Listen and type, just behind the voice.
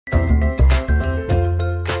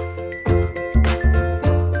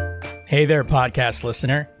Hey there, podcast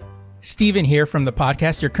listener. Steven here from the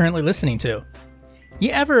podcast you're currently listening to. You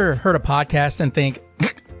ever heard a podcast and think,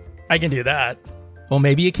 I can do that? Well,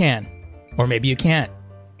 maybe you can. Or maybe you can't.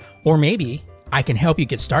 Or maybe I can help you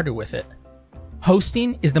get started with it.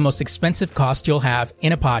 Hosting is the most expensive cost you'll have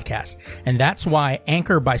in a podcast, and that's why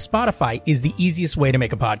Anchor by Spotify is the easiest way to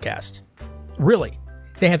make a podcast. Really,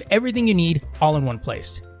 they have everything you need all in one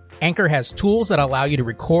place. Anchor has tools that allow you to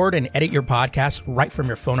record and edit your podcast right from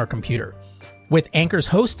your phone or computer. With Anchor's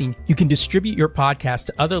hosting, you can distribute your podcast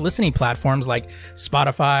to other listening platforms like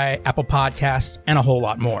Spotify, Apple Podcasts, and a whole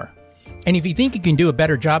lot more. And if you think you can do a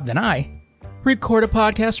better job than I, record a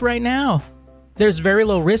podcast right now. There's very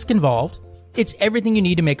low risk involved. It's everything you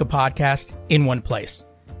need to make a podcast in one place.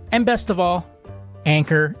 And best of all,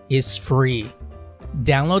 Anchor is free.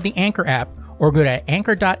 Download the Anchor app or go to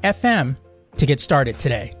anchor.fm to get started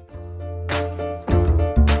today.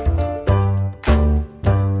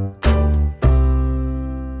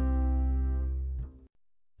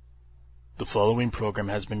 The following program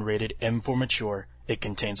has been rated M for mature. It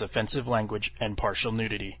contains offensive language and partial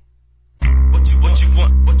nudity. What you want?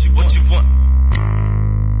 What you want?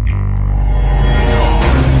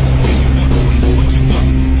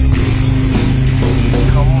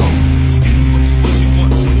 Come on.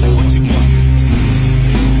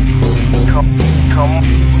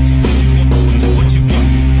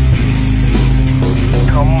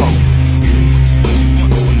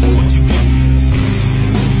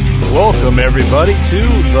 Welcome everybody to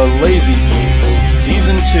The Lazy Geeks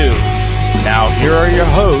Season 2. Now here are your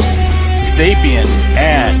hosts, Sapien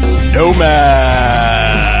and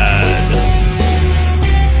Nomad.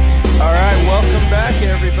 Alright, welcome back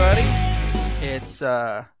everybody. It's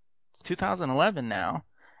 2011 now,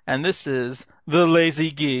 and this is The Lazy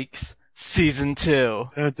Geeks Season 2.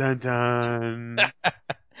 Dun, dun, dun.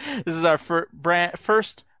 This is our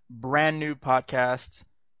first brand new podcast.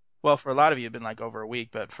 Well, for a lot of you, it's been like over a week,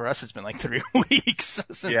 but for us, it's been like 3 weeks.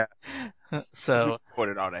 Yeah. So we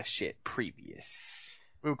recorded all that shit previous.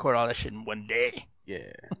 We record all that shit in one day.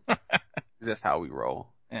 Yeah. That's how we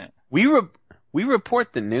roll. Yeah. We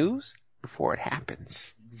report the news before it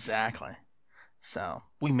happens. Exactly. So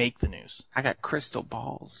we make the news. I got crystal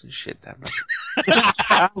balls and shit that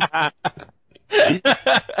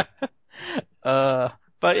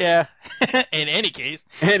But yeah, in any case.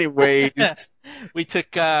 Anyways. We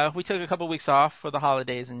took a couple weeks off for the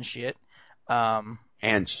holidays and shit. And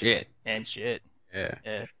shit.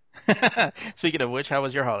 Yeah. Speaking of which, how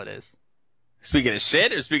was your holidays? Speaking of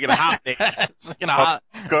shit or speaking of holidays? Speaking of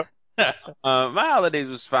my holidays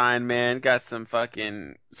was fine, man. Got some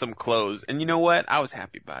clothes. And you know what? I was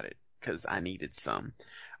happy about it because I needed some.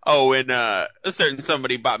 Oh, and a certain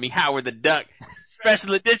somebody bought me Howard the Duck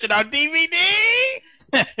special edition on DVD.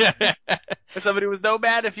 Somebody was no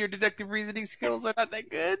bad if your deductive reasoning skills are not that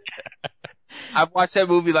good. I've watched that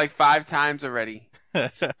movie like 5 times already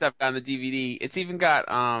since I've gotten the DVD. It's even got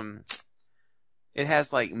it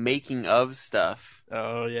has like making of stuff.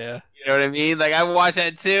 Oh yeah. You know what I mean? Like I watched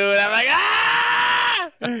that too, and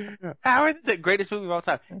I'm like, Howard's the greatest movie of all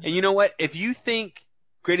time. And you know what? If you think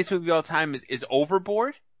greatest movie of all time is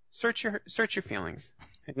overboard, search your feelings,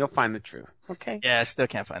 and you'll find the truth. Okay? Yeah, I still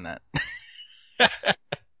can't find that.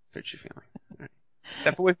 Search your feelings. Right.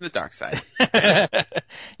 Step away from the dark side.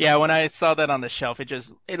 Yeah, when I saw that on the shelf, it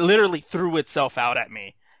literally threw itself out at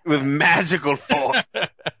me With magical force.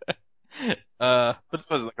 But What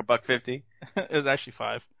was it, like $1.50? it was actually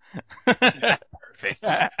 $5. That's perfect.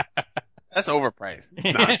 That's overpriced.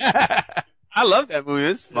 No. I love that movie.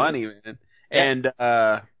 It's funny, man. And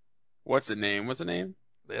what's the name?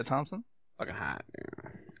 Leah Thompson? Fucking hot. Dude.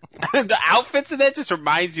 The outfits in that just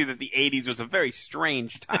reminds you that the 80s was a very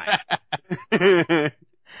strange time.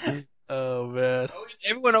 Oh man.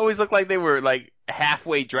 Everyone always looked like they were like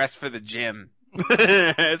halfway dressed for the gym.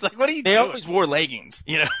 It's like, what are you They doing? always wore leggings,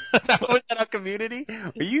 you know. Was that on Community?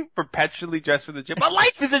 Are you perpetually dressed for the gym? My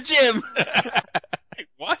life is a gym! Like,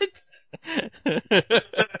 what?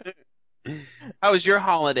 How was your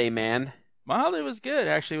holiday, man? My holiday was good,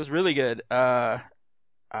 actually. It was really good.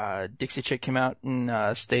 Dixie Chick came out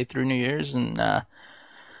and stayed through New Year's, and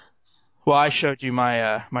well, I showed you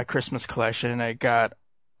my my Christmas collection. I got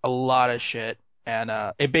a lot of shit, and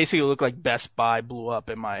it basically looked like Best Buy blew up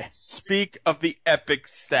in my. Speak of the epic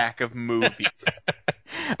stack of movies.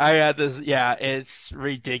 I got this. Yeah, it's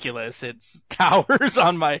ridiculous. It's towers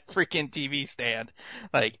on my freaking TV stand,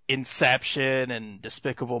 like Inception and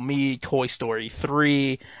Despicable Me, Toy Story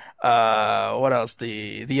 3. What else?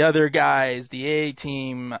 The other guys, the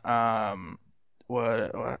A-Team,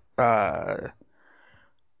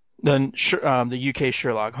 the UK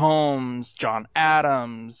Sherlock Holmes, John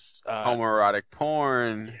Adams. Homoerotic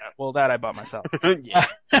porn. Well, that I bought myself. Yeah.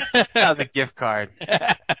 That was a gift card.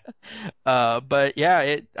 But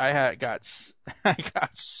yeah, I got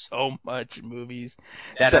so much movies.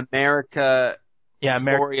 That America Yeah,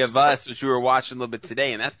 Story of Us, which we were watching a little bit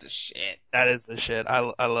today, and that's the shit. That is the shit.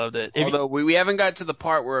 I loved it. Although we haven't got to the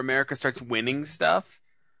part where America starts winning stuff.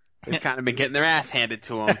 They've kind of been getting their ass handed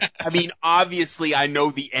to them. I mean, obviously, I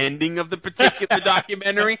know the ending of the particular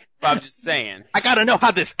documentary, but I'm just saying. I gotta know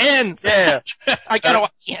how this ends. Yeah. I gotta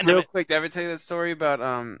watch the end of Real it. quick, did I ever tell you that story about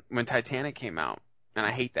when Titanic came out? And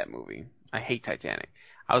I hate that movie. I hate Titanic.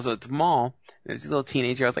 I was at the mall, and there's a little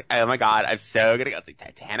teenager. I was like, oh my god, I'm so gonna go see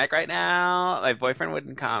Titanic right now. My boyfriend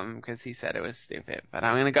wouldn't come because he said it was stupid, but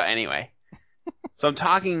I'm gonna go anyway. So I'm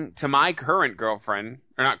talking to my current girlfriend,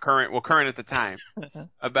 or not current, well current at the time,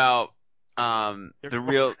 about the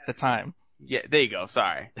real At the time. Yeah, there you go.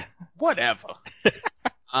 Sorry. Whatever.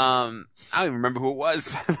 I don't even remember who it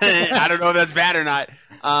was. I don't know if that's bad or not.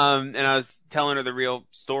 And I was telling her the real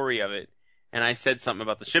story of it, and I said something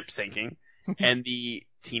about the ship sinking, and the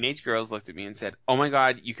teenage girls looked at me and said, "Oh my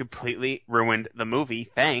god, you completely ruined the movie.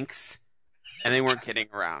 Thanks." And they weren't kidding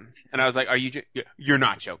around. And I was like, you're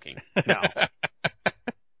not joking. No.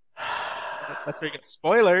 That's where you get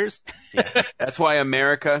spoilers. Yeah. That's why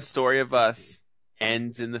America Story of Us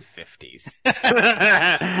ends in the 50s.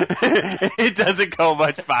 It doesn't go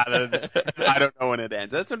much farther. I don't know when it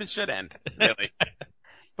ends. That's when it should end, really.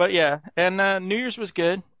 But yeah, and New Year's was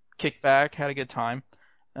good. Kicked back, had a good time.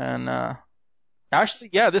 And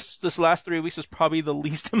actually, yeah, this last 3 weeks was probably the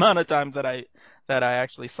least amount of time that I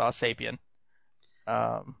actually saw Sapien.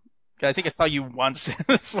 I think I saw you once.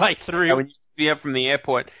 It's like 3 Yeah, when you picked me up from the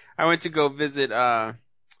airport, I went to go visit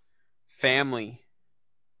family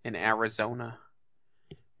in Arizona,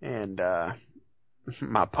 and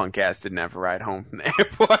my punk ass didn't have a ride home from the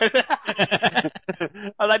airport.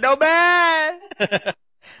 I was like, no man.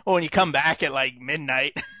 Well, when you come back at like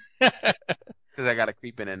midnight, Because I got to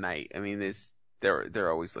creep in at night. I mean,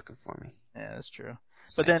 they're always looking for me. Yeah, that's true.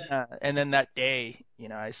 But then, and then that day,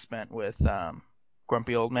 I spent with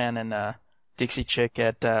Grumpy Old Man and Dixie Chick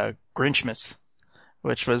at Grinchmas,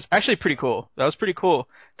 which was actually pretty cool. That was pretty cool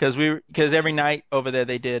because every night over there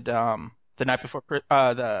they did the night before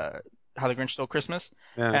How the Grinch Stole Christmas.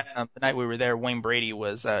 Yeah. And the night we were there, Wayne Brady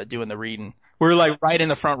was doing the reading. We were like right in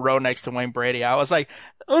the front row next to Wayne Brady. I was like,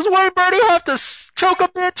 "Does Wayne Brady have to choke a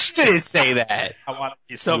bitch?" You didn't say that. I wanted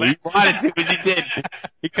to so bad. You wanted to, but you didn't.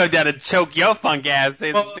 He come down and choke your funk ass.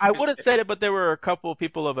 Well, I would have said it, but there were a couple of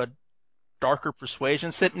people of a darker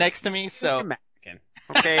persuasion sitting next to me, so You're Mexican,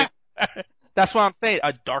 okay? that's what I'm saying.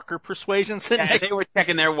 A darker persuasion sitting Yeah, next they were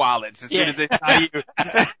checking their wallets as soon as they saw you.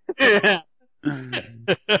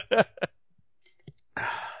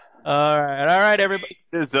 All right, everybody.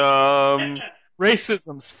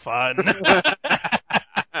 Racism's fun.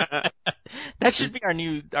 That should be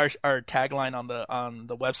our tagline on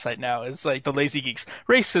the website now. It's like the Lazy Geeks.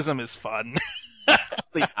 Racism is fun.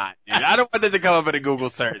 Dude. I don't want that to come up in a Google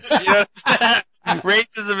search. You know?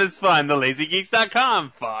 Racism is fun.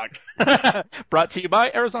 TheLazyGeeks.com. Fuck. Brought to you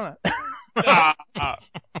by Arizona.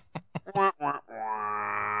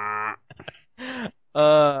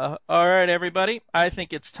 All right, everybody. I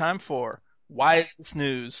think it's time for Why Is This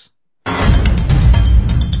News?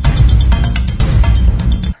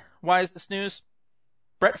 Why is this news?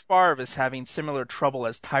 Brett Favre is having similar trouble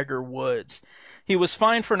as Tiger Woods. He was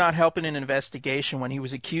fined for not helping an investigation when he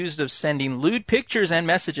was accused of sending lewd pictures and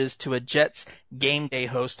messages to a Jets game day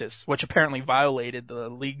hostess, which apparently violated the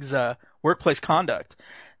league's workplace conduct.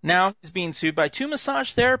 Now he's being sued by 2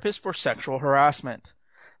 massage therapists for sexual harassment.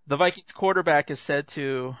 The Vikings quarterback is said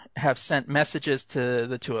to have sent messages to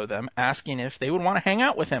the 2 of them asking if they would want to hang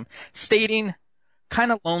out with him, stating,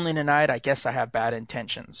 "Kind of lonely tonight. I guess I have bad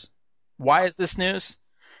intentions." Why is this news?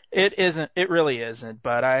 It isn't. It really isn't.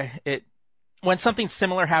 But when something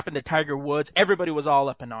similar happened to Tiger Woods, everybody was all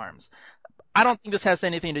up in arms. I don't think this has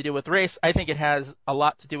anything to do with race. I think it has a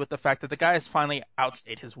lot to do with the fact that the guy has finally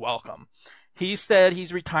outstayed his welcome. He said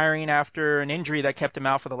he's retiring after an injury that kept him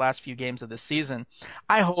out for the last few games of the season.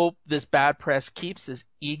 I hope this bad press keeps this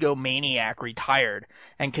egomaniac retired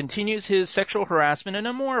and continues his sexual harassment in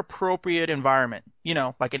a more appropriate environment,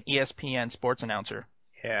 like an ESPN sports announcer.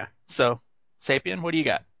 Yeah. So, Sapien, what do you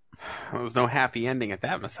got? There was no happy ending at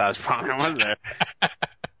that massage parlor, was there?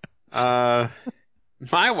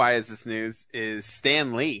 My Why Is This News is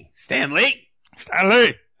Stan Lee. Stan Lee!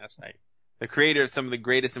 That's right. The creator of some of the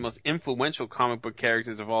greatest and most influential comic book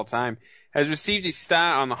characters of all time, has received a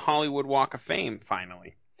star on the Hollywood Walk of Fame,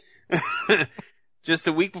 finally. Just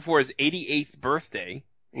a week before his 88th birthday,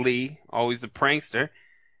 Lee, always the prankster,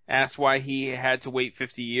 asked why he had to wait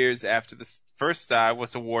 50 years after the first star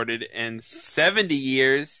was awarded and 70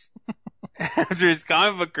 years after his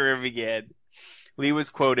comic book career began. Lee was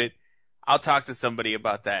quoted, "I'll talk to somebody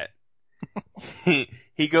about that."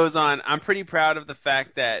 He goes on, "I'm pretty proud of the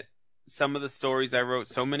fact that some of the stories I wrote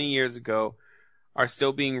so many years ago are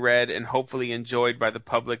still being read and hopefully enjoyed by the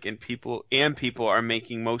public, and people are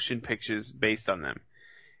making motion pictures based on them,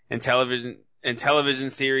 and television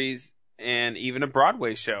series, and even a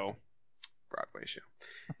Broadway show.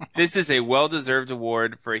 This is a well-deserved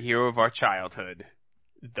award for a hero of our childhood,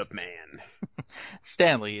 the man."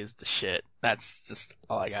 Stanley is the shit. That's just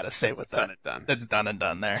all I gotta say with that. Done and done. That's done and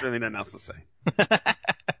done there. There's really nothing else to say.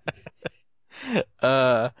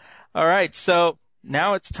 All right, so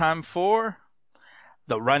now it's time for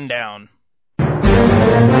the rundown.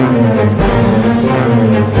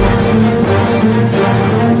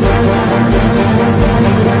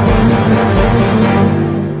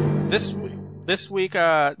 This week,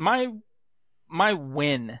 my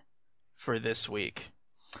win for this week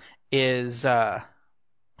is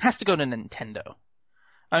has to go to Nintendo.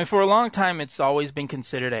 I mean, for a long time, it's always been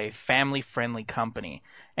considered a family-friendly company,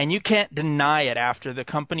 and you can't deny it after the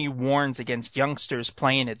company warns against youngsters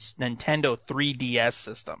playing its Nintendo 3DS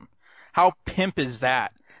system. How pimp is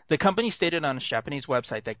that? The company stated on its Japanese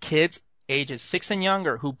website that kids ages 6 and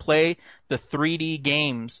younger who play the 3D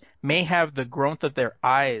games may have the growth of their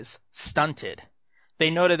eyes stunted. They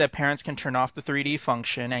noted that parents can turn off the 3D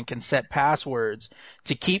function and can set passwords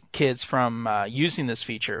to keep kids from using this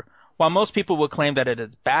feature. While most people will claim that it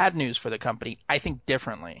is bad news for the company, I think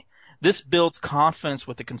differently. This builds confidence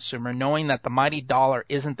with the consumer, knowing that the mighty dollar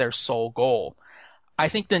isn't their sole goal. I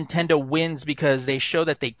think Nintendo wins because they show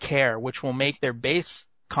that they care, which will make their base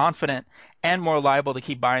confident and more liable to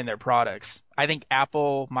keep buying their products. I think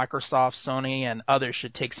Apple, Microsoft, Sony, and others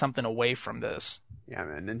should take something away from this. Yeah,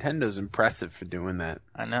 man, Nintendo's impressive for doing that.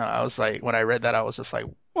 I know. I was like, when I read that, I was just like,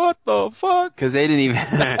 what the fuck? Because they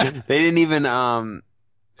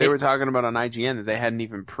were talking about on IGN that they hadn't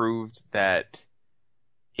even proved that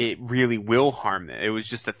it really will harm them. It was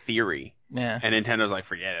just a theory. Yeah. And Nintendo's like,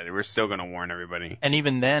 forget it. We're still going to warn everybody. And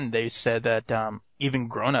even then, they said that even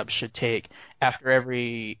grown-ups should take, after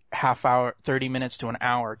every half hour, 30 minutes to an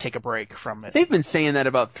hour, take a break from it. They've been saying that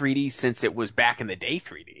about 3D since it was back in the day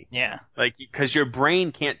 3D. Yeah. Like, because your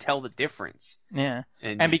brain can't tell the difference. Yeah.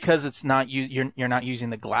 And because it's not you're not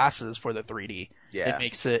using the glasses for the 3D. Yeah. It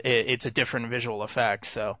makes it's a different visual effect.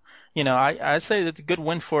 So, I say that's a good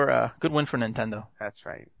win for Nintendo. That's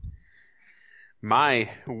right. My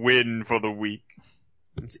win for the week.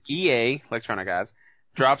 It's EA, Electronic Arts,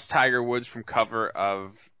 drops Tiger Woods from cover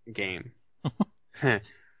of game.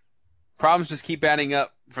 Problems just keep adding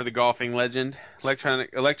up for the golfing legend.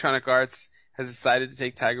 Electronic Arts has decided to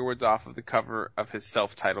take Tiger Woods off of the cover of his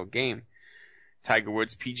self-titled game, Tiger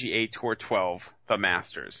Woods PGA Tour 12, The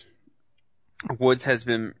Masters. Woods has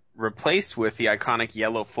been replaced with the iconic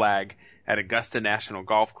yellow flag at Augusta National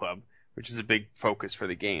Golf Club, which is a big focus for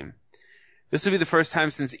the game. This will be the first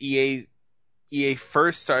time since EA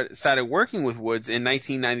first started working with Woods in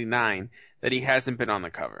 1999 that he hasn't been on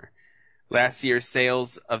the cover. Last year's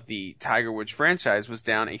sales of the Tiger Woods franchise was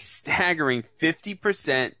down a staggering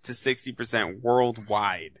 50% to 60%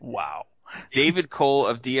 worldwide. Wow. David Cole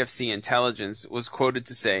of DFC Intelligence was quoted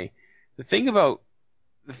to say, the thing about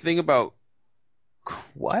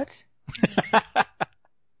what?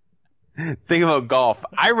 Thing about golf.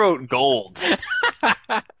 I wrote gold.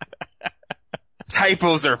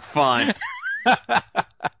 Typos are fun.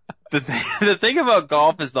 The thing about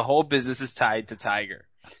golf is the whole business is tied to Tiger.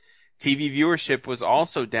 TV viewership was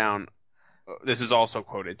also down. This is also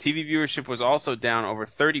quoted. TV viewership was also down over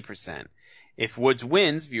 30%. If Woods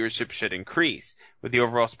wins, viewership should increase. With the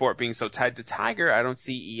overall sport being so tied to Tiger, I don't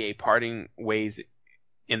see EA parting ways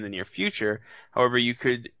in the near future. However, you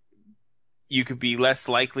could be less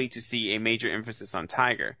likely to see a major emphasis on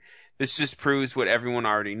Tiger. This just proves what everyone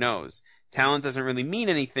already knows. Talent doesn't really mean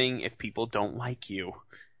anything if people don't like you.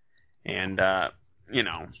 And,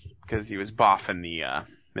 because he was boffing the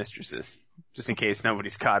mistresses, just in case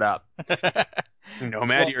nobody's caught up. No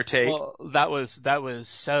matter your take. Well, that was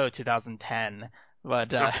so 2010.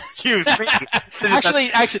 But excuse me.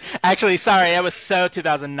 actually, sorry, that was so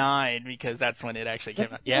 2009 because that's when it actually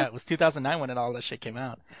came out. Yeah, it was 2009 when all this shit came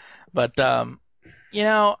out. But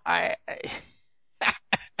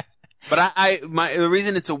But the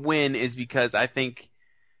reason it's a win is because I think,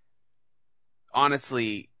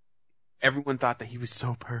 honestly, everyone thought that he was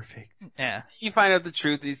so perfect. Yeah. You find out the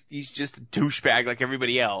truth, he's just a douchebag like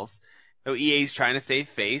everybody else. So EA's trying to save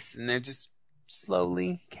face, and they're just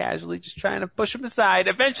slowly, casually, just trying to push them aside.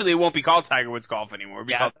 Eventually, it won't be called Tiger Woods Golf anymore. It'll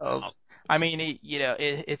be called something else. I mean,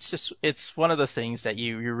 it's one of those things that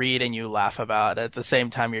you read and you laugh about. At the same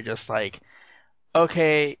time, you're just like,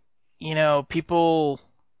 okay, people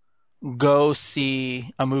go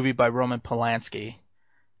see a movie by Roman Polanski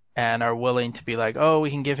and are willing to be like, oh,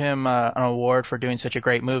 we can give him an award for doing such a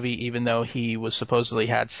great movie, even though he was supposedly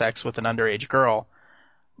had sex with an underage girl.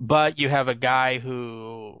 But you have a guy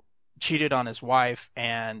who cheated on his wife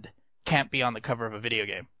and can't be on the cover of a video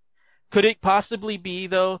game. Could it possibly be,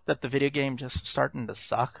 though, that the video game just starting to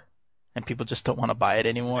suck and people just don't want to buy it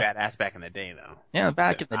anymore? Badass back in the day, though. Yeah,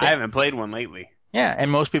 back in the day. I haven't played one lately. Yeah,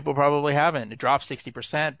 and most people probably haven't. It dropped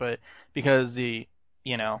 60%, but because the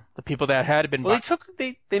people that had been... Well,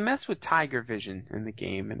 they messed with Tiger Vision in the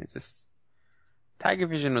game, and it just... Tiger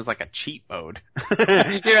Vision was like a cheat mode. You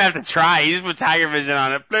don't have to try. You just put Tiger Vision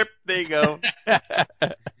on it. Blip, there you go.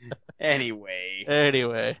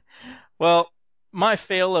 Anyway. Well, my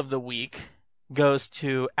fail of the week goes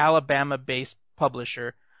to Alabama-based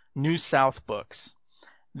publisher New South Books.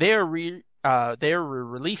 They are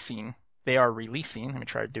releasing. Let me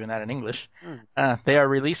try doing that in English. They are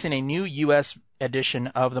releasing a new U.S. edition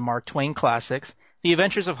of the Mark Twain classics, The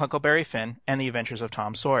Adventures of Huckleberry Finn and The Adventures of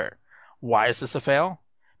Tom Sawyer. Why is this a fail?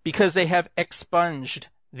 Because they have expunged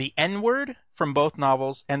the N-word from both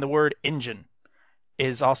novels, and the word engine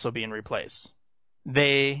is also being replaced.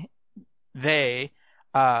 They say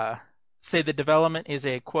the development is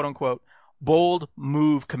a quote-unquote bold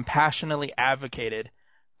move compassionately advocated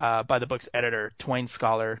by the book's editor, Twain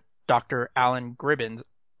scholar Dr. Alan Gribbins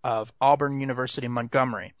of Auburn University,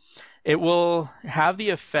 Montgomery. It will have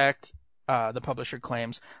the effect, the publisher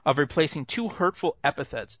claims, of replacing two hurtful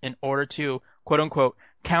epithets in order to, quote-unquote,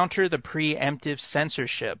 counter the preemptive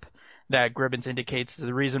censorship that Gribbins indicates is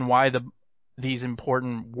the reason why these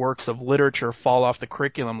important works of literature fall off the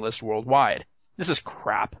curriculum list worldwide. This is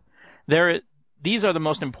crap. These are the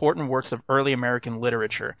most important works of early American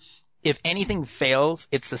literature. If anything fails,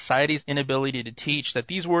 it's society's inability to teach that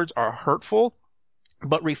these words are hurtful,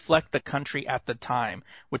 but reflect the country at the time,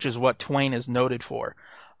 which is what Twain is noted for.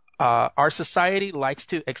 Our society likes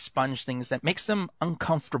to expunge things that makes them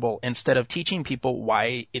uncomfortable instead of teaching people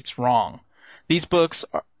why it's wrong. These books,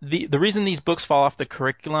 the reason these books fall off the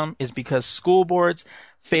curriculum is because school boards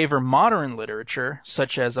favor modern literature,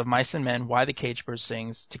 such as Of Mice and Men, Why the Cage Bird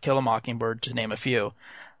Sings, To Kill a Mockingbird, to name a few.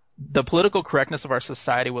 The political correctness of our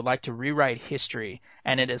society would like to rewrite history,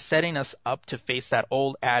 and it is setting us up to face that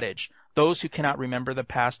old adage, those who cannot remember the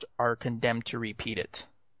past are condemned to repeat it.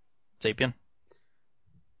 Sapien?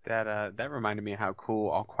 That reminded me of how cool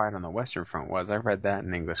All Quiet on the Western Front was. I read that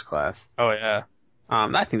in English class. Oh, yeah.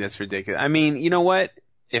 I think that's ridiculous. I mean, you know what?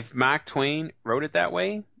 If Mark Twain wrote it that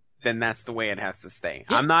way, then that's the way it has to stay.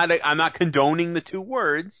 Yeah. I'm not condoning the two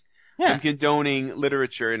words. Yeah. I'm condoning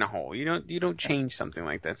literature in a whole. You don't change something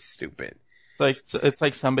like that. It's stupid. It's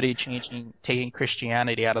like somebody taking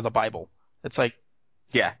Christianity out of the Bible. It's like,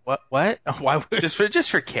 yeah. What? Why would... Just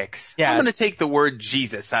for kicks. Yeah. I'm going to take the word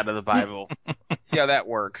Jesus out of the Bible. See how that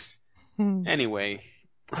works. Anyway,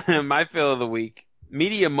 my fill of the week.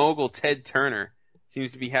 Media mogul Ted Turner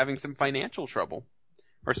seems to be having some financial trouble.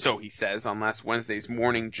 Or so he says on last Wednesday's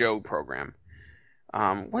Morning Joe program.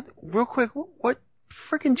 Real quick, what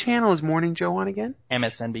freaking channel is Morning Joe on again?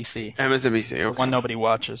 MSNBC. MSNBC, okay. One nobody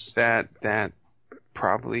watches. That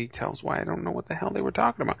probably tells why I don't know what the hell they were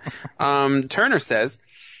talking about. Turner says,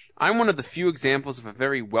 I'm one of the few examples of a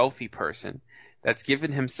very wealthy person that's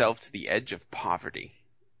given himself to the edge of poverty.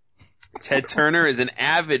 Ted Turner is an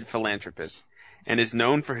avid philanthropist and is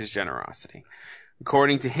known for his generosity.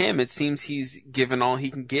 According to him, it seems he's given all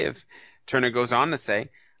he can give. Turner goes on to say,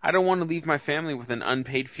 I don't want to leave my family with an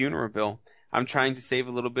unpaid funeral bill. I'm trying to save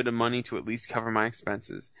a little bit of money to at least cover my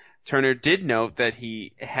expenses. Turner did note that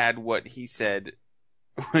he had what he said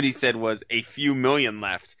was a few million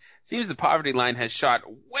left. Seems the poverty line has shot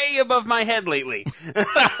way above my head lately.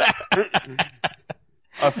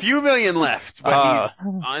 A few million left, but he's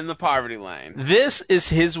on the poverty line. This is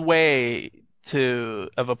his way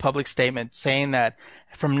of a public statement saying that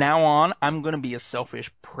from now on, I'm going to be a selfish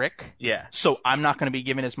prick. Yeah. So I'm not going to be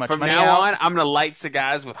giving as much money out. From now on, I'm going to light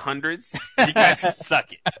cigars with hundreds. You guys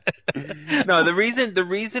suck it. No, the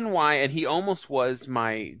reason why, and he almost was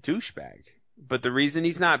my douchebag, but the reason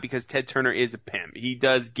he's not, because Ted Turner is a pimp. He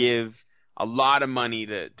does give a lot of money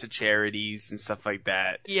to charities and stuff like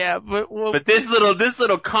that. Yeah, but this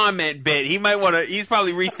little comment bit, he's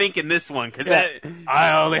probably rethinking this one, cause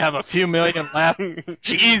I only have a few million left.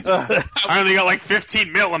 Jesus. I only got like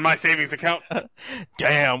 15 mil in my savings account.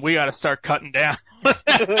 Damn, we gotta start cutting down.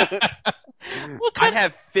 I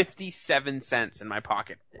have 57 cents in my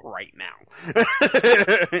pocket right now.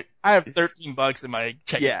 I have $13 in my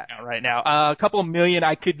checking Yeah. account right now. A couple million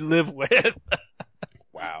I could live with.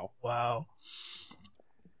 Wow. Wow.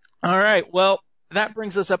 All right. Well, that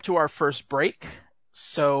brings us up to our first break.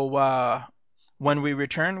 So when we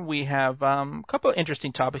return, we have a couple of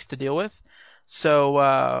interesting topics to deal with.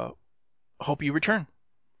 So hope you return.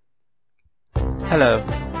 Hello,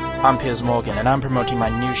 I'm Piers Morgan, and I'm promoting my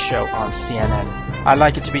new show on CNN. I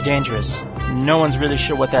like it to be dangerous. No one's really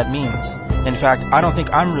sure what that means. In fact, I don't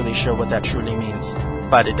think I'm really sure what that truly means.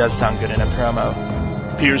 But it does sound good in a promo.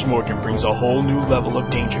 Piers Morgan brings a whole new level of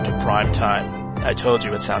danger to prime time. I told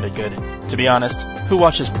you it sounded good. To be honest, who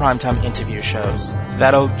watches primetime interview shows?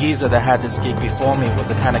 That old geezer that had this gig before me was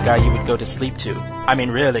the kind of guy you would go to sleep to. I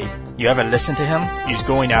mean, really, you ever listen to him? He's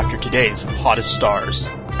going after today's hottest stars.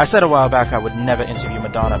 I said a while back I would never interview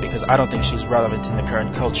Madonna because I don't think she's relevant in the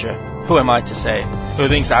current culture. Who am I to say? Who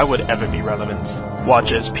thinks I would ever be relevant?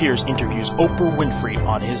 Watch as Piers interviews Oprah Winfrey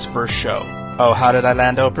on his first show. Oh, how did I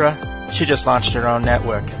land Oprah? She just launched her own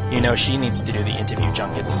network. You know she needs to do the interview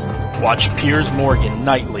junkets. Watch Piers Morgan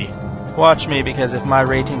nightly. Watch me, because if my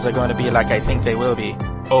ratings are going to be like I think they will be,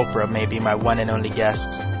 Oprah may be my one and only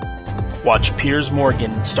guest. Watch Piers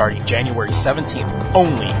Morgan starting January 17th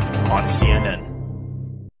only on CNN.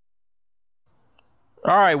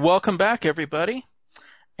 All right, welcome back, everybody.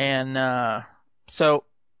 And so,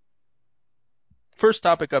 first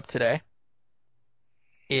topic up today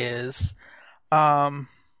is, I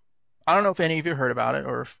don't know if any of you heard about it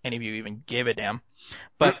or if any of you even gave a damn,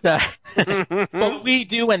 but but we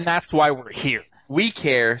do, and that's why we're here. We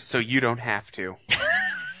care, so you don't have to.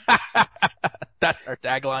 That's our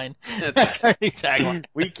tagline. That's our new tagline.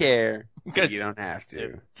 We care, so Good. you don't have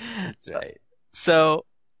to. That's right. So,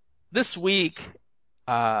 this week,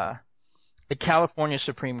 the California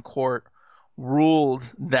Supreme Court ruled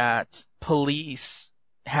that police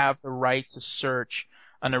have the right to search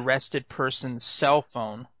an arrested person's cell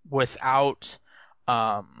phone without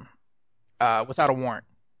a warrant.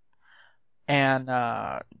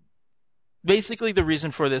 And basically the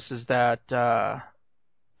reason for this is that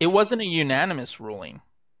it wasn't a unanimous ruling.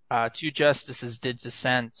 Two justices did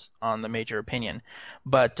dissent on the major opinion.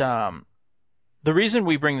 But the reason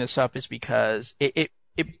we bring this up is because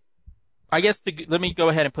I guess let me go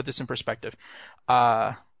ahead and put this in perspective.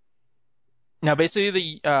 Now,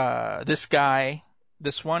 basically,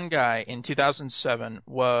 this one guy in 2007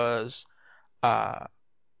 was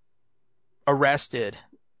arrested,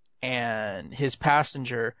 and his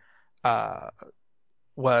passenger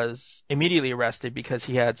was immediately arrested because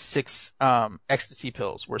he had 6 ecstasy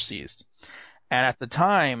pills were seized. And at the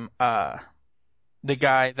time, the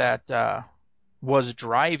guy that was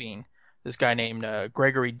driving, this guy named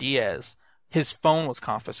Gregory Diaz, his phone was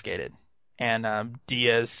confiscated, and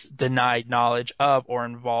Diaz denied knowledge of or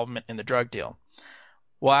involvement in the drug deal.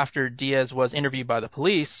 Well, after Diaz was interviewed by the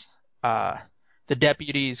police, the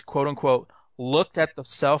deputies, quote unquote, looked at the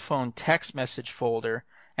cell phone text message folder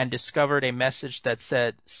and discovered a message that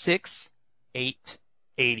said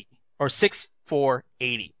 6880 or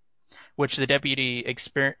 6480, which in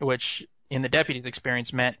the deputy's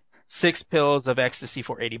experience meant 6 pills of ecstasy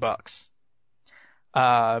for $80.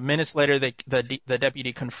 Minutes later, the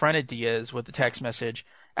deputy confronted Diaz with the text message,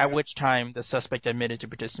 at which time the suspect admitted to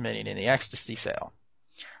participating in the ecstasy sale.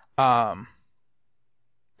 Now,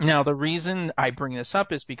 the reason I bring this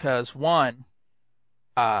up is because, one,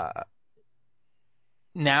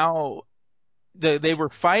 now they were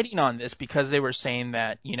fighting on this because they were saying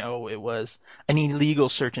that, it was an illegal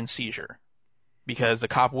search and seizure because the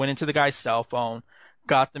cop went into the guy's cell phone,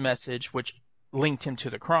 got the message, which linked him to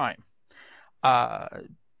the crime.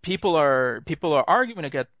 People are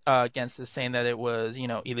arguing against this, saying that it was,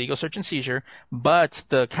 illegal search and seizure, but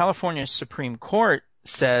the California Supreme Court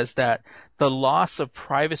says that the loss of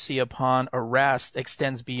privacy upon arrest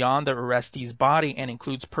extends beyond the arrestee's body and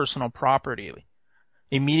includes personal property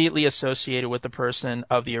immediately associated with the person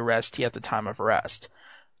of the arrestee at the time of arrest.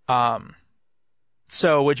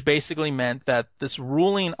 So, which basically meant that this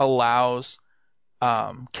ruling allows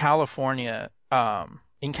California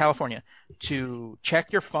to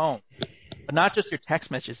check your phone, but not just your text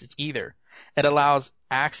messages either. It allows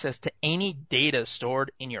access to any data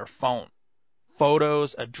stored in your phone.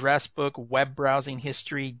 Photos, address book, web browsing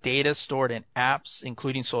history, data stored in apps,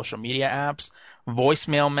 including social media apps,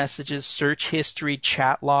 voicemail messages, search history,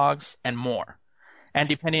 chat logs, and more. And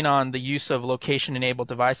depending on the use of location-enabled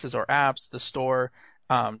devices or apps, the store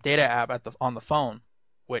data app on the phone,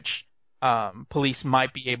 which police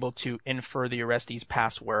might be able to infer the arrestee's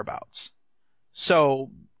past whereabouts. So,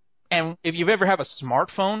 and if you've ever have a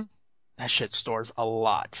smartphone, that shit stores a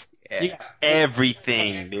lot. Yeah.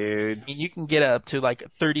 Everything, dude. I mean, you can get up to like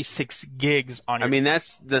 36 gigs on your. I mean,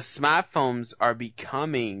 that's the smartphones are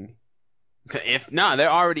becoming. They're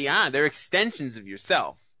already on. They're extensions of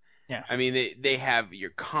yourself. Yeah. I mean, they have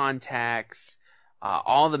your contacts,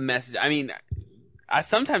 all the messages. I mean,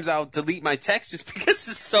 sometimes I'll delete my text just because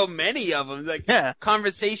there's so many of them. Like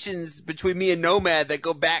conversations between me and Nomad that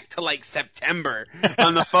go back to like September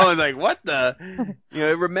on the phone. Like, what the?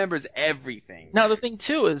 It remembers everything. Now the thing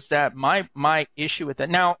too is that my issue with that.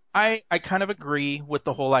 Now I kind of agree with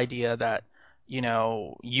the whole idea that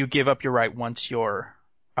you give up your right once you're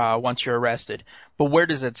arrested. But where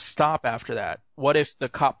does it stop after that? What if the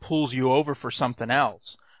cop pulls you over for something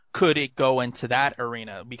else? Could it go into that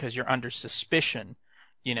arena because you're under suspicion?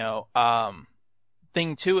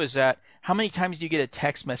 Thing too is that how many times do you get a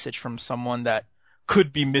text message from someone that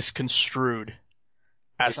could be misconstrued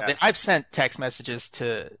as something? I've sent text messages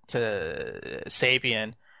to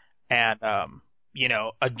Sapien and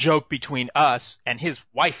a joke between us, and his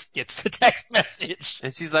wife gets the text message.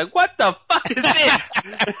 And she's like, what the fuck is this?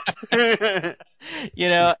 And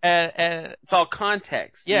it's all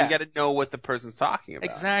context. Yeah. You got to know what the person's talking about.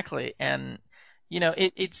 Exactly. And,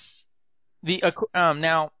 it's the,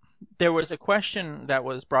 now there was a question that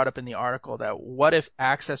was brought up in the article that what if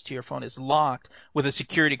access to your phone is locked with a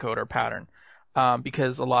security code or pattern?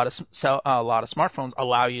 Because a lot of smartphones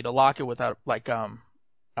allow you to lock it without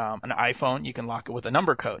an iPhone, you can lock it with a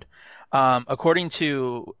number code. According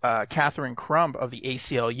to Catherine Crumb of the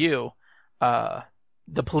ACLU,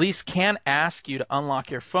 the police can ask you to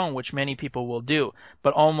unlock your phone, which many people will do,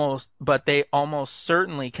 but they almost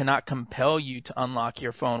certainly cannot compel you to unlock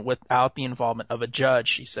your phone without the involvement of a judge,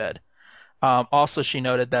 she said. Also, she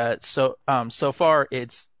noted that so far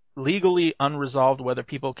it's legally unresolved whether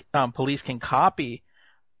police can copy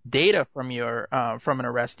data from an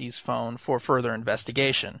arrestee's phone for further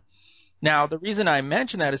investigation. Now, the reason I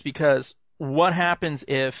mention that is because what happens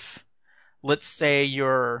if, let's say,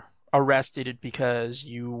 you're arrested because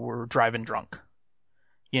you were driving drunk?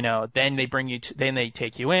 Then they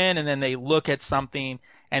take you in, and then they look at something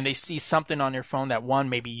and they see something on your phone that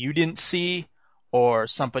maybe you didn't see, or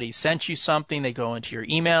somebody sent you something. They go into your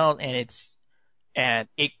email and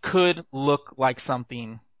it could look like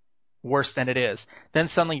something worse than it is. Then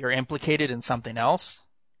suddenly you're implicated in something else.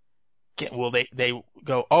 Well, they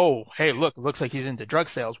go, oh, hey, look, it looks like he's into drug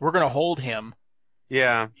sales. We're going to hold him.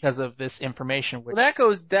 Yeah. Because of this information. Well, that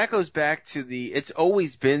goes back to it's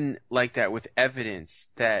always been like that with evidence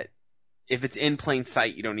that if it's in plain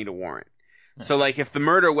sight, you don't need a warrant. Yeah. So like if he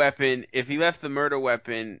left the murder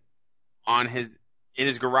weapon in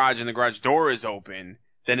his garage and the garage door is open,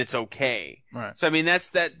 then it's okay. Right. So I mean that's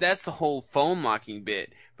the whole phone locking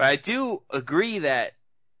bit. But I do agree that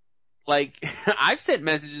like I've sent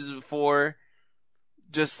messages before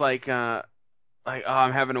just like oh,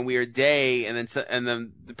 I'm having a weird day, and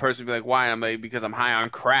then the person would be like, why? And I'm like, because I'm high on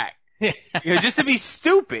crack. Just to be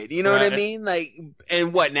stupid, you know what I mean? Like,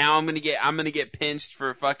 and what now? I'm gonna get pinched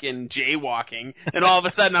for fucking jaywalking, and all of a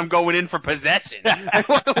sudden I'm going in for possession. Like,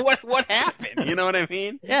 what happened? You know what I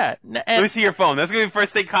mean? Yeah. Let me see your phone. That's gonna be the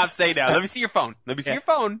first thing cops say now. Let me see your phone. Let me see your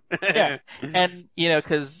phone. Yeah. And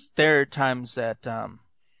because there are times that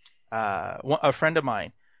a friend of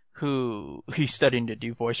mine he's studying to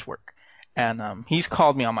do voice work. And he's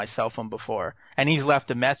called me on my cell phone before, and he's left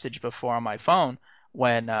a message before on my phone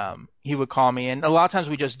when he would call me. And a lot of times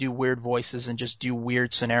we just do weird voices and just do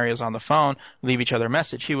weird scenarios on the phone, leave each other a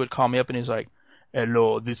message. He would call me up and he's like,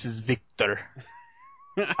 hello, this is Victor.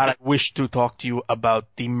 I wish to talk to you about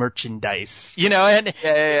the merchandise. And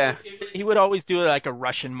yeah. He would always do like a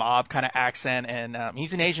Russian mob kind of accent, and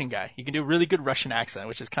he's an Asian guy. He can do a really good Russian accent,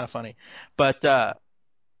 which is kind of funny. But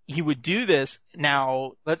he would do this.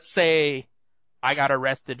 Now, let's say I got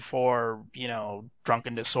arrested for,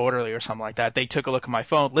 drunken disorderly or something like that. They took a look at my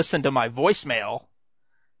phone, listened to my voicemail,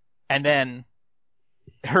 and then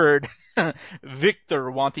heard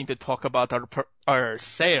Victor wanting to talk about our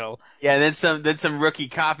sale. Yeah, and then some rookie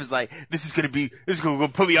cop is like, this is gonna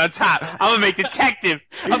put me on top. I'm gonna make detective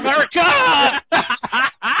America.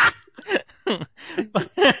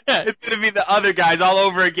 It's gonna be the other guys all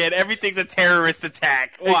over again. Everything's a terrorist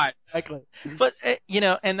attack. What? Exactly. But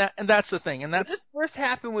and that's the thing. And this first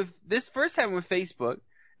happened with Facebook.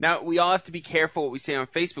 Now we all have to be careful what we say on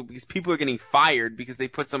Facebook because people are getting fired because they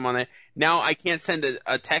put some on there. Now I can't send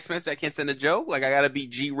a text message. I can't send a joke. Like I gotta be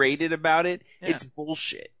G-rated about it. Yeah. It's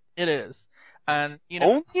bullshit. It is. And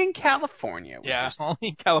only in California. Only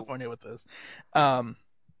in California with this.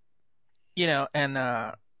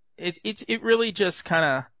 It really just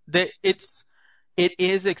kind of It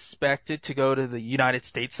is expected to go to the United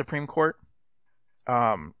States Supreme Court.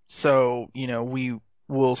 So, we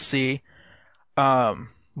will see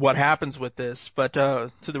what happens with this. But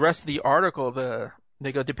to the rest of the article,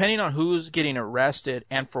 they go, depending on who's getting arrested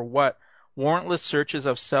and for what, warrantless searches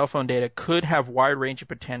of cell phone data could have wide-ranging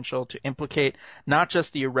potential to implicate not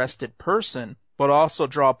just the arrested person, but also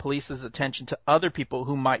draw police's attention to other people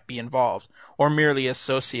who might be involved or merely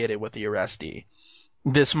associated with the arrestee.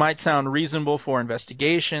 This might sound reasonable for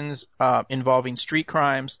investigations involving street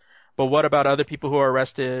crimes, but what about other people who are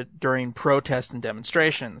arrested during protests and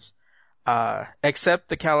demonstrations? Expect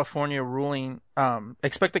the California ruling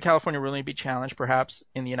to be challenged, perhaps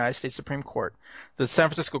in the United States Supreme Court. The San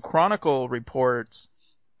Francisco Chronicle reports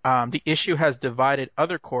the issue has divided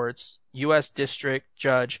other courts. U.S. District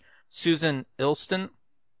Judge Susan Ilston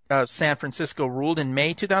of San Francisco ruled in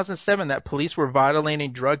May 2007 that police were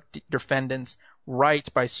violating drug defendants' rights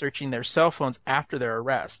by searching their cell phones after their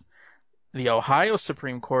arrest. The Ohio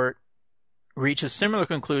Supreme Court reached a similar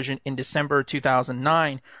conclusion in December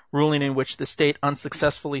 2009, ruling in which the state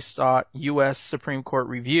unsuccessfully sought U.S. Supreme Court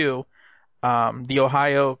review. The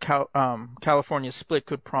Ohio-California split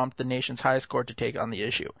could prompt the nation's highest court to take on the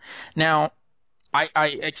issue. Now,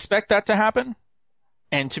 I expect that to happen,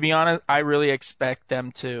 and to be honest, I really expect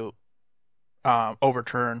them to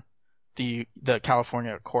overturn the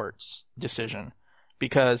California court's decision,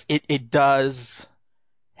 because it does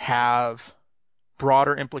have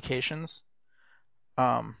broader implications.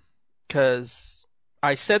 Because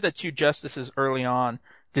I said that two justices early on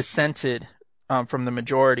dissented from the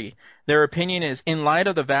majority. Their opinion is, in light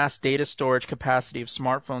of the vast data storage capacity of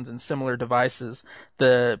smartphones and similar devices,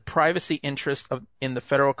 the privacy interest in the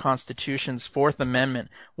federal Constitution's Fourth Amendment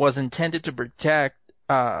was intended to protect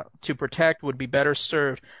would be better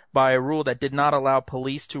served by a rule that did not allow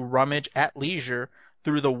police to rummage at leisure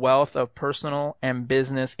through the wealth of personal and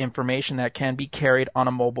business information that can be carried on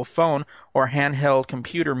a mobile phone or handheld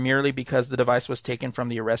computer merely because the device was taken from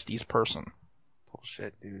the arrestee's person.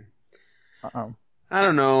 Bullshit, dude. Uh-oh. I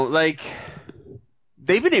don't know. Like,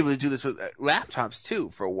 they've been able to do this with laptops too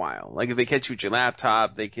for a while. Like, if they catch you with your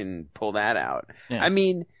laptop, they can pull that out. Yeah. I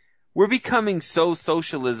mean, we're becoming so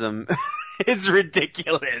socialism. It's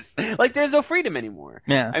ridiculous. Like, there's no freedom anymore.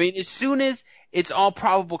 Yeah. I mean, as soon as it's all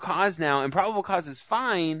probable cause now, and probable cause is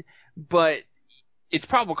fine, but it's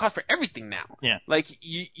probable cause for everything now. Yeah. Like,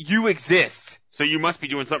 you exist, so you must be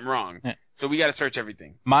doing something wrong. Yeah. So we gotta search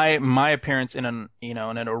everything. My appearance in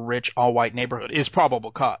a rich all-white neighborhood is probable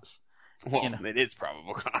cause. Well, it is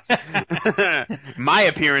probable cause. My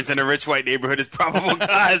appearance in a rich white neighborhood is probable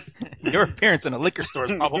cause. Your appearance in a liquor store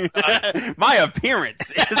is probable cause. My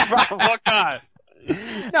appearance is probable cause.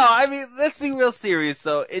 No, I mean, let's be real serious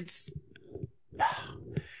though.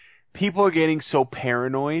 People are getting so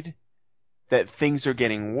paranoid that things are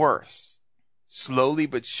getting worse. Slowly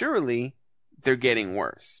but surely, they're getting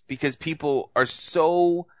worse. Because people are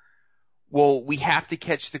so, well, we have to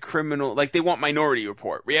catch the criminal, like they want Minority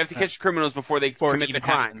Report. We have to catch criminals before they commit the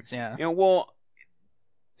crime. Happens, yeah. Well,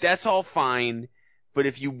 that's all fine, but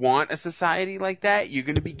if you want a society like that, you're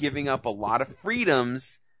going to be giving up a lot of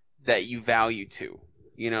freedoms that you value too.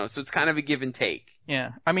 So it's kind of a give and take.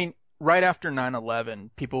 Yeah. I mean, right after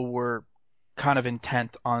 9/11, people were kind of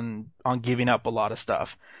intent on giving up a lot of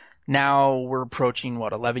stuff. Now we're approaching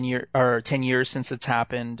 10 years since it's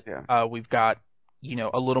happened. Yeah. We've got,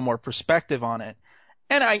 a little more perspective on it.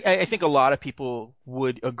 And I think a lot of people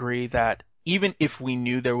would agree that even if we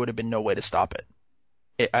knew, there would have been no way to stop it.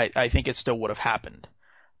 I think it still would have happened.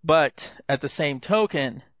 But at the same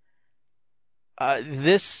token,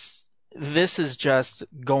 this is just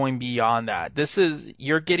going beyond that.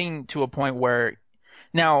 You're getting to a point where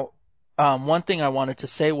now, one thing I wanted to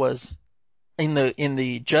say was in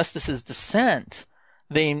the justice's dissent,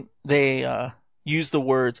 they used the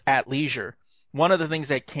words at leisure. One of the things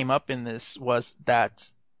that came up in this was that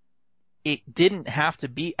it didn't have to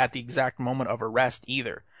be at the exact moment of arrest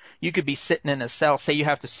either. You could be sitting in a cell, say you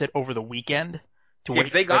have to sit over the weekend to wait.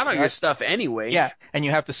 Because they got all your stuff anyway. Yeah, and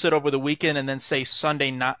you have to sit over the weekend, and then say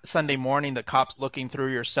Sunday morning, the cop's looking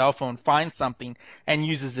through your cell phone, finds something, and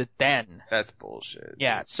uses it then. That's bullshit.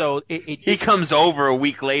 Yeah, so he comes over a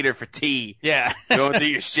week later for tea. Yeah, going through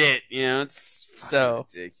your shit. It's so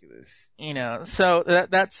ridiculous. So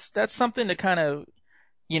that's something to kind of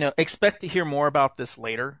expect to hear more about this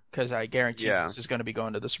later, because I guarantee this is going to be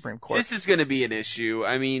going to the Supreme Court. This is going to be an issue.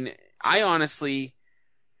 I mean, I honestly.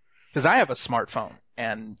 Because I have a smartphone,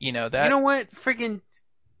 and that. You know what? Friggin'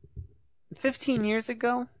 15 years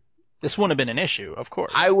ago, this wouldn't have been an issue, of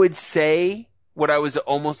course. I would say what I was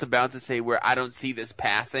almost about to say, where I don't see this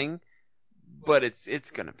passing, but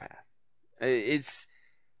it's gonna pass. It's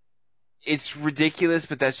ridiculous,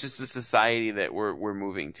 but that's just the society that we're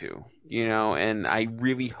moving to, and I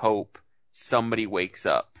really hope somebody wakes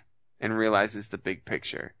up and realizes the big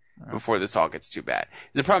picture before this all gets too bad.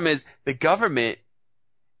 The problem is the government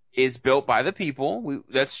is built by the people.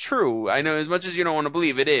 That's true. I know, as much as you don't want to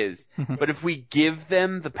believe, it is. But if we give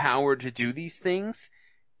them the power to do these things,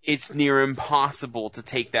 it's near impossible to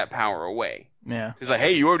take that power away. Yeah. It's like,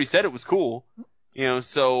 hey, you already said it was cool.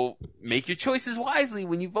 So make your choices wisely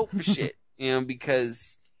when you vote for shit,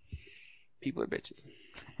 because people are bitches.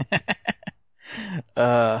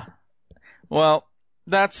 Well,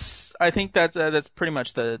 I think that's pretty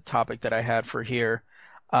much the topic that I had for here.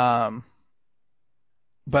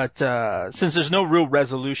 But since there's no real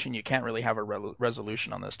resolution, you can't really have a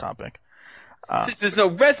resolution on this topic. Since there's no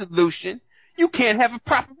resolution, you can't have a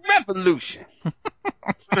proper revolution.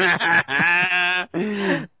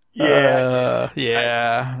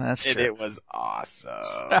 Yeah, that's true. And it was awesome.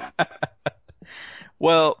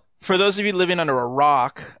 Well, for those of you living under a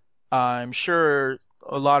rock, I'm sure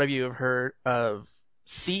a lot of you have heard of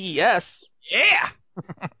CES. Yeah.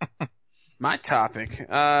 It's my topic.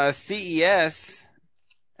 CES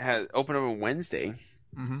has opened up on Wednesday,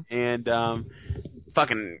 and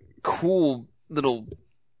fucking cool little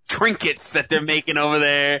trinkets that they're making over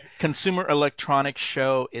there. Consumer Electronics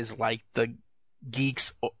Show is like the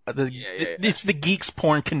Geeks. It's the Geeks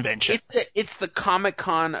porn convention. It's the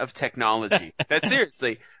Comic-Con of technology. That's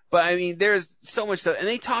seriously. But I mean, there's so much stuff, and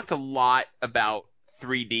they talked a lot about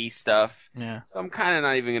 3D stuff. Yeah. So I'm kind of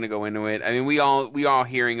not even going to go into it. I mean, we all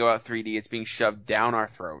hearing about 3D. It's being shoved down our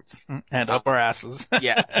throats and up our asses.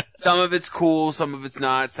 Yeah. Some of it's cool, some of it's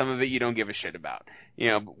not, some of it you don't give a shit about.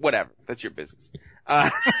 But whatever. That's your business.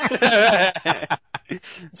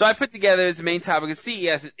 So I put together as the main topic, because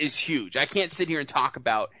CES is huge. I can't sit here and talk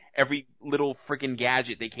about every little freaking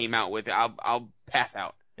gadget they came out with. I'll pass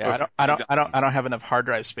out. Yeah, I don't have enough hard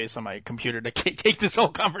drive space on my computer to take this whole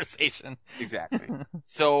conversation. Exactly.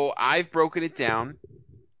 So I've broken it down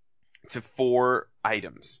to 4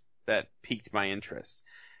 items that piqued my interest.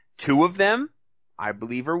 2 of them I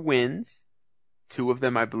believe are wins. 2 of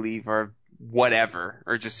them I believe are whatever,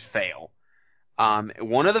 or just fail.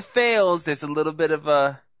 One of the fails, there's a little bit of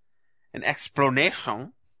an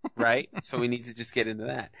explanation, right? So we need to just get into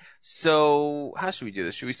that. So how should we do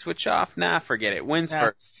this? Should we switch off? Nah, forget it. Wins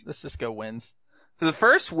first. Let's just go wins. So the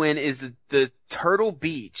first win is the Turtle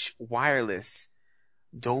Beach wireless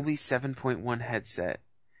Dolby 7.1 headset.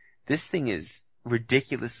 This thing is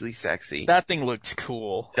ridiculously sexy. That thing looks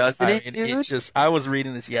cool. Doesn't it, dude? I was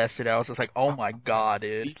reading this yesterday. I was just like, oh my god,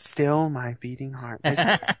 dude. Be still my beating heart.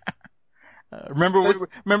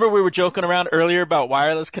 Remember we were joking around earlier about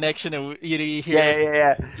wireless connection, and you'd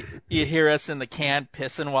hear us in the can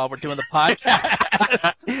pissing while we're doing the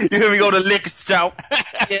podcast. You hear me go to liquor store.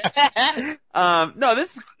 No,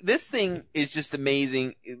 this thing is just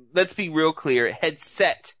amazing. Let's be real clear.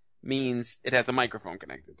 Headset means it has a microphone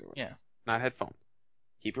connected to it. Yeah. Not headphone.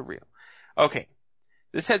 Keep it real. Okay.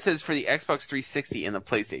 This headset is for the Xbox 360 and the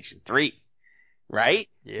PlayStation 3. Right?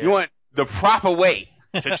 Yeah. You want the proper way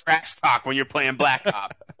to trash talk when you're playing Black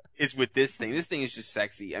Ops is with this thing. This thing is just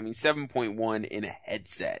sexy. I mean, 7.1 in a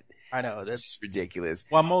headset. I know. That's just ridiculous.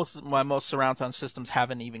 While most surround sound systems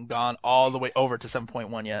haven't even gone all the way over to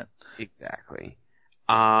 7.1 yet. Exactly.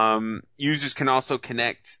 Users can also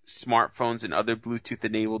connect smartphones and other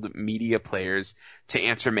Bluetooth-enabled media players to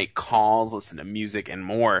answer, make calls, listen to music, and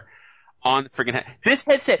more on the friggin' head. This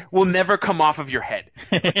headset will never come off of your head.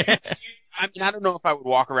 I mean, I don't know if I would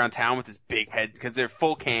walk around town with this big head, because they're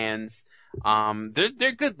full cans.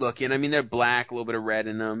 They're good looking. I mean, they're black, a little bit of red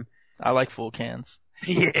in them. I like full cans.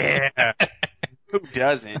 Yeah. Who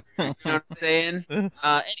doesn't? You know what I'm saying?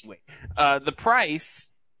 Anyway, the price.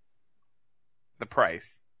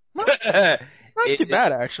 Not too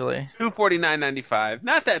bad, actually. $249.95.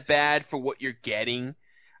 Not that bad for what you're getting.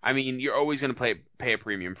 I mean, you're always going to pay a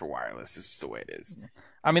premium for wireless. It's just the way it is.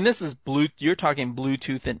 I mean, this is you're talking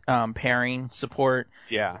Bluetooth and pairing support.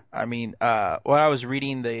 Yeah. I mean, when I was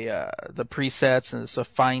reading the presets, and it's a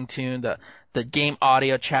fine-tuned, the game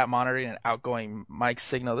audio, chat monitoring, and outgoing mic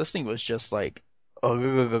signal, this thing was just like,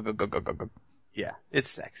 yeah, it's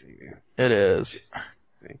sexy, dude. It is. It's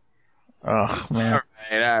sexy. Oh, man.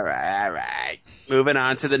 All right. Moving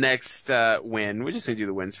on to the next win. We're just going to do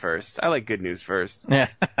the wins first. I like good news first. Yeah.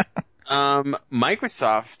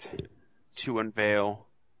 Microsoft to unveil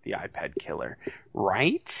the iPad killer.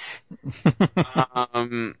 Right?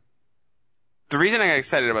 The reason I got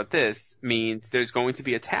excited about this means there's going to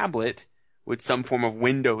be a tablet with some form of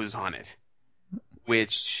Windows on it,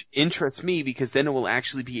 which interests me because then it will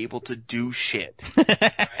actually be able to do shit.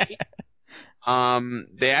 Right?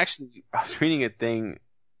 They actually, I was reading a thing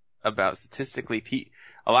about statistically,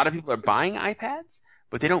 a lot of people are buying iPads,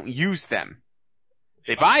 but they don't use them.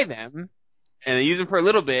 They buy them, and they use them for a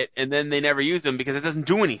little bit, and then they never use them because it doesn't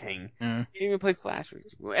do anything. Mm. Can't even play Flash.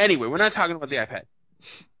 Anyway, we're not talking about the iPad.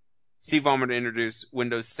 Steve Ballmer to introduce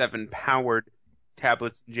Windows 7 powered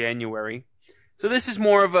tablets in January. So this is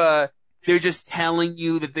more of they're just telling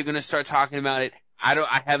you that they're going to start talking about it.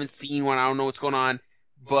 I haven't seen one. I don't know what's going on,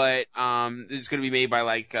 but it's going to be made by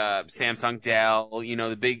like Samsung, Dell. You know,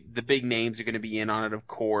 the big names are going to be in on it, of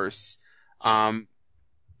course.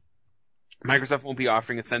 Microsoft won't be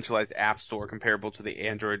offering a centralized app store comparable to the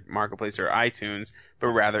Android marketplace or iTunes, but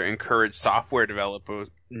rather encourage software developers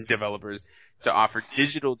to offer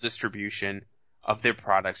digital distribution of their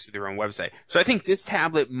products through their own website. So I think this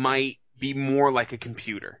tablet might be more like a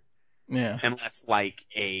computer. Yeah. And less like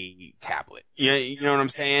a tablet. You know what I'm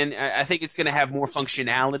saying? I think it's going to have more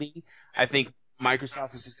functionality. I think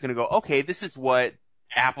Microsoft is just going to go, okay, this is what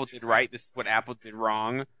Apple did right. This is what Apple did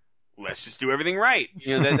wrong. Let's just do everything right.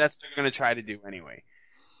 You know, that's what they're going to try to do anyway.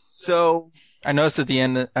 So I noticed at the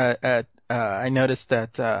end, I noticed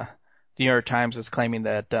that the New York Times is claiming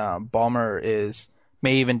that Ballmer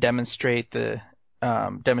may even demonstrate a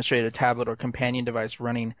tablet or companion device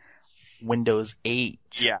running Windows 8.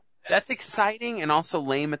 Yeah, that's exciting and also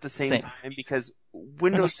lame at the same time because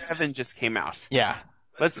Windows 7 just came out. Yeah.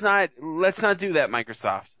 Let's not do that,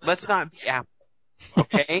 Microsoft. Let's not be Apple.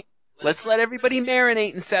 Okay? Let's let everybody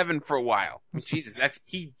marinate in 7 for a while. Jesus,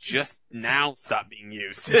 XP just now stopped being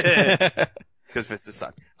used. Because Vista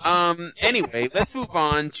sucked. Anyway, let's move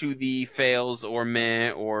on to the fails or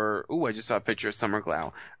meh or, I just saw a picture of Summer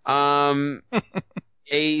Glau.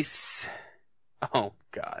 Ace. Oh,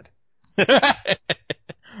 God.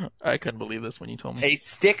 I couldn't believe this when you told me. A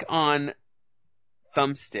stick-on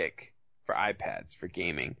thumbstick for iPads for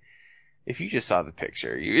gaming. If you just saw the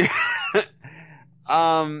picture, you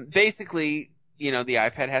basically, you know, the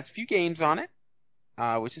iPad has a few games on it,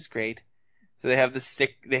 which is great. So they have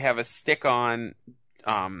a stick-on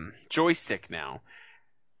joystick now.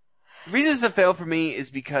 The reason it's a fail for me is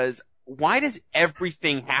because why does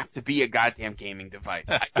everything have to be a goddamn gaming device?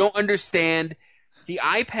 I don't understand. The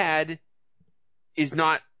iPad is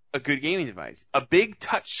not a good gaming device. A big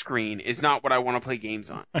touch screen is not what I want to play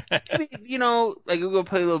games on. I mean, you know, like we're going to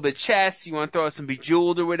play a little bit of chess, you want to throw out some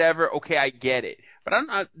Bejeweled or whatever, okay, I get it. But I'm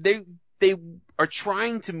not, they are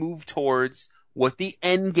trying to move towards what the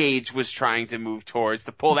N-Gage was trying to move towards,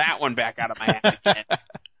 to pull that one back out of my head again,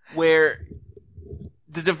 where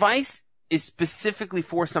the device is specifically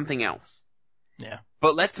for something else. Yeah.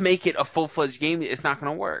 But let's make it a full-fledged game. It's not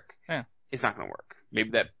going to work. Yeah. It's not going to work.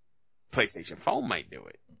 Maybe that PlayStation phone might do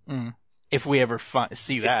it. Mm. If we ever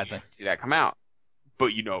see that, then. See that come out.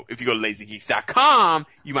 But, you know, if you go to lazygeeks.com,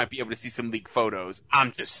 you might be able to see some leaked photos.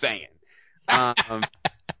 I'm just saying. I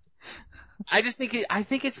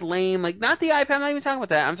think it's lame. Like, not the iPad. I'm not even talking about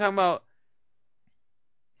that. I'm talking about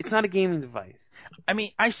it's not a gaming device. I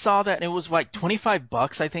mean, I saw that and it was like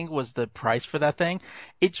 $25, I think was the price for that thing.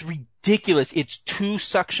 It's ridiculous. It's 2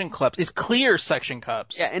 suction cups. It's clear suction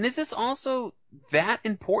cups. Yeah, and is this also that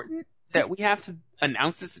important that we have to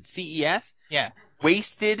announce this at CES? Yeah.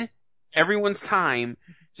 Wasted everyone's time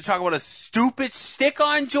to talk about a stupid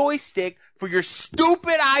stick-on joystick for your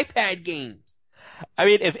stupid iPad games. I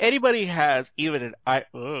mean, if anybody has even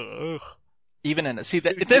this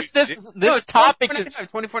topic is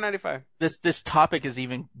 $24.95. This topic is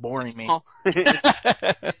even boring me.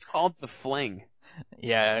 It's called the Fling.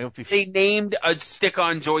 Yeah, it would be. They named a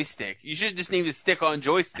stick-on joystick. You should have just named it stick-on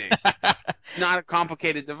joystick. Not a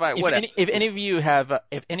complicated device. If any of you have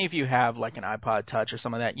like an iPod Touch or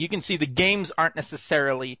some of that, you can see the games aren't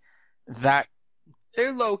necessarily that.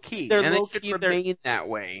 They're low key. They should remain that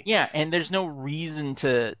way. Yeah, and there's no reason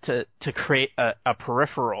to create a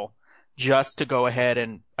peripheral just to go ahead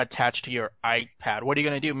and attach to your iPad. What are you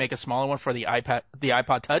going to do? Make a smaller one for the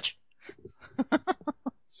iPod Touch?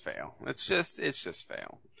 It's fail. It's just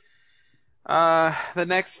fail. The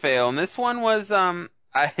next fail, and this one was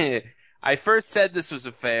I first said this was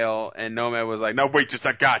a fail, and Nomad was like, "No, wait just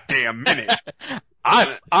a goddamn minute."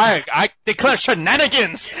 I declare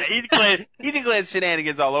shenanigans. Yeah, he declared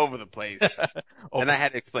shenanigans all over the place, and I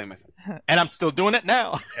had to explain myself. And I'm still doing it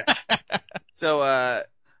now. Yeah. So,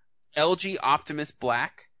 LG Optimus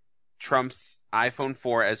Black trumps iPhone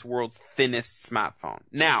 4 as world's thinnest smartphone.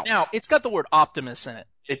 Now, it's got the word Optimus in it.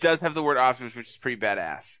 It does have the word Optimus, which is pretty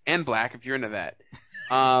badass, and black if you're into that.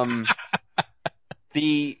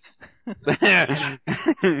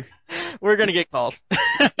 We're gonna get calls.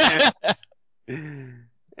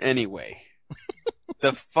 Anyway,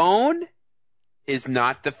 the phone is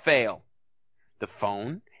not the fail. the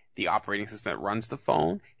phone, the operating system that runs the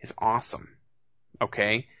phone is awesome.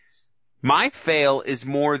 Okay? My fail is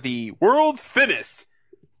more the world's thinnest.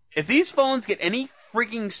 If these phones get any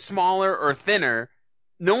freaking smaller or thinner,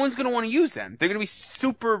 no one's going to want to use them. They're going to be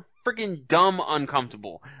super freaking dumb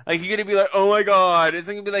uncomfortable. Like, you're going to be like, oh my god. It's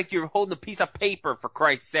going to be like you're holding a piece of paper, for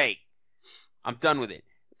Christ's sake. I'm done with it.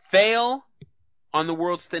 Fail on the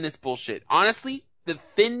world's thinnest bullshit. Honestly,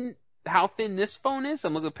 how thin this phone is,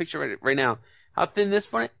 I'm looking at a picture right now. How thin this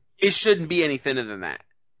phone is, it shouldn't be any thinner than that.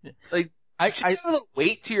 Like, I have a little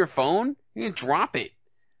weight to your phone. You can drop it.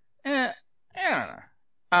 I don't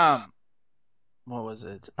know. What was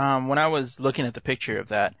it? When I was looking at the picture of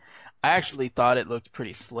that, I actually thought it looked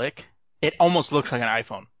pretty slick. It almost looks like an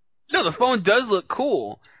iPhone. No, the phone does look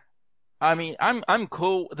cool. I mean, I'm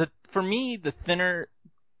cool. For me, the thinner,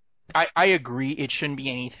 I agree it shouldn't be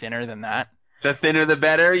any thinner than that. The thinner the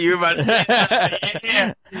better? You must say that.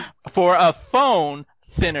 Yeah. For a phone,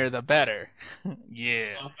 thinner the better.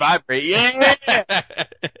 Yeah. Vibrate. Yeah.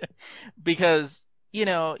 Because, you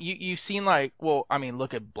know, you've seen like, well, I mean,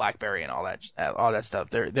 look at BlackBerry and all that stuff.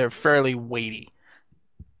 They're fairly weighty.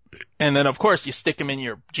 And then, of course, you stick them in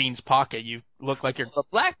your jeans pocket. You look like you're... Well,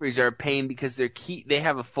 Blackberries are a pain because they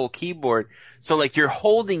have a full keyboard. So, like, you're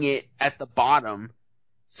holding it at the bottom,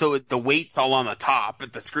 so the weight's all on the top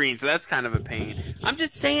at the screen. So that's kind of a pain. I'm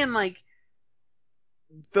just saying, like,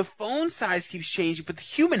 the phone size keeps changing, but the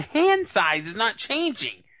human hand size is not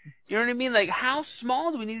changing. You know what I mean? Like, how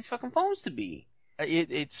small do we need these fucking phones to be?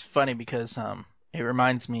 It's funny because it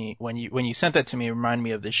reminds me when you sent that to me, it reminded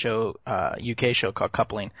me of this show, UK show called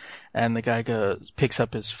Coupling, and the guy picks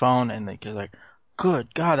up his phone and they go like,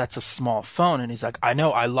 "Good God, that's a small phone," and he's like, "I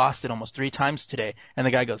know, I lost it almost 3 times today," and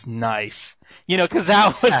the guy goes, "Nice," you know, because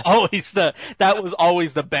that was always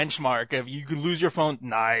the benchmark of you could lose your phone,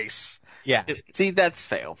 nice. Yeah, see, that's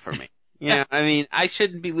fail for me. Yeah, I mean, I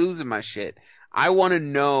shouldn't be losing my shit. I want to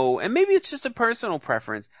know, and maybe it's just a personal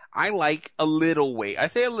preference. I like a little weight. I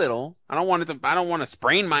say a little. I don't want to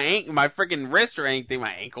sprain my freaking wrist or anything.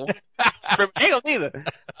 My ankle, ankle neither.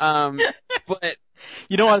 But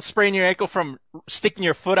you don't want to sprain your ankle from sticking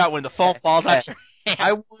your foot out when the phone falls out your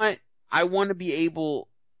hand. I want to be able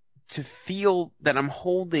to feel that I'm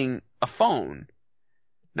holding a phone,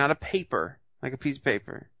 not a paper, like a piece of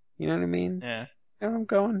paper. You know what I mean? Yeah. You know where I'm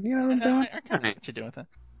going? You know what I'm doing? I kind of know what you're doing with that.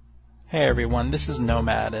 Hey everyone, this is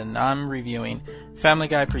Nomad, and I'm reviewing Family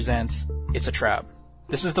Guy Presents It's a Trap.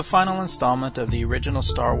 This is the final installment of the original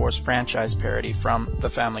Star Wars franchise parody from The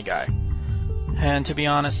Family Guy. And to be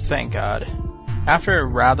honest, thank God. After a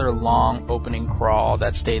rather long opening crawl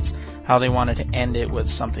that states how they wanted to end it with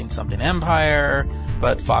something Empire,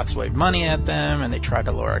 but Fox waved money at them and they tried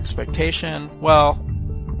to lower expectation, well,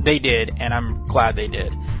 they did, and I'm glad they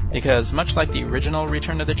did. Because much like the original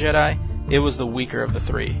Return of the Jedi, it was the weaker of the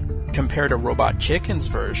 3. Compared to Robot Chicken's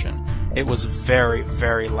version, it was very,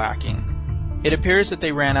 very lacking. It appears that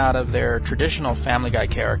they ran out of their traditional Family Guy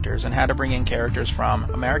characters and had to bring in characters from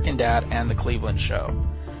American Dad and The Cleveland Show.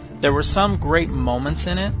 There were some great moments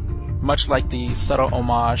in it, much like the subtle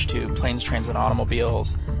homage to Planes, Trains, and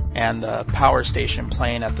Automobiles and the power station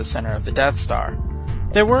playing at the center of the Death Star.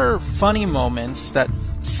 There were funny moments that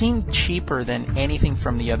seemed cheaper than anything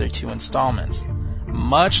from the other 2 installments.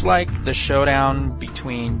 Much like the showdown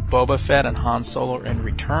between Boba Fett and Han Solo in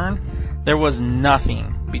Return, there was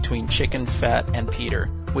nothing between Chicken Fett and Peter,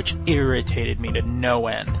 which irritated me to no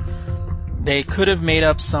end. They could have made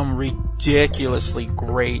up some ridiculously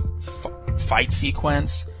great fight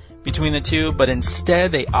sequence between the 2, but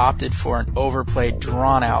instead they opted for an overplayed,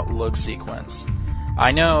 drawn-out look sequence.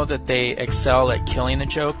 I know that they excel at killing the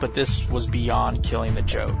joke, but this was beyond killing the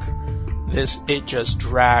joke. It just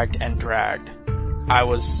dragged and dragged. I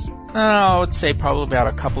would say probably about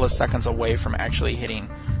a couple of seconds away from actually hitting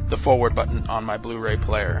the forward button on my Blu-ray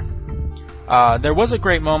player. There was a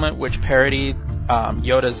great moment which parodied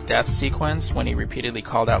Yoda's death sequence when he repeatedly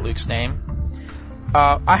called out Luke's name.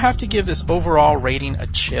 I have to give this overall rating a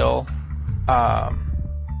chill,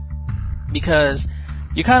 because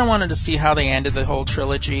you kind of wanted to see how they ended the whole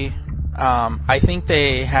trilogy. I think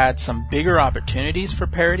they had some bigger opportunities for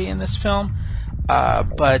parody in this film,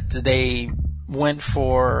 but they went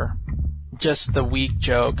for just the weak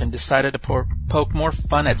joke and decided to poke more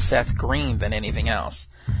fun at Seth Green than anything else.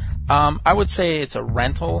 I would say it's a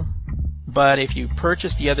rental, but if you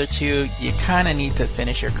purchase the other 2, you kind of need to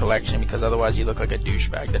finish your collection because otherwise you look like a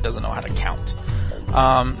douchebag that doesn't know how to count.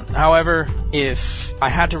 However, if I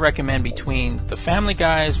had to recommend between the Family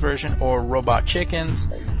Guy's version or Robot Chicken's,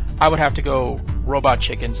 I would have to go Robot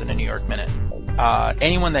Chickens in a New York Minute.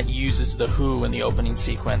 Anyone that uses the Who in the opening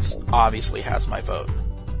sequence obviously has my vote.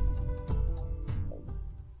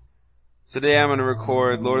 So today I'm going to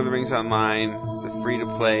record Lord of the Rings Online. It's a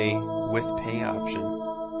free-to-play with pay option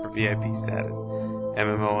for VIP status.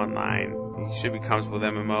 MMO Online. You should be comfortable with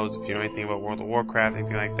MMOs if you know anything about World of Warcraft,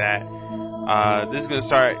 anything like that. This is going to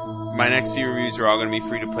start, my next few reviews are all going to be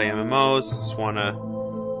free-to-play MMOs. Just want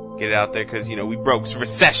to get it out there because, we broke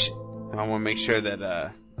recession. And I want to make sure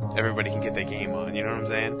that everybody can get their game on, you know what I'm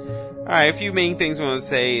saying? Alright, a few main things I want to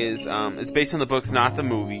say is it's based on the books, not the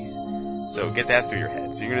movies. So get that through your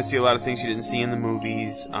head. So you're going to see a lot of things you didn't see in the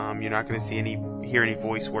movies. You're not going to hear any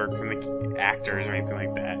voice work from the actors or anything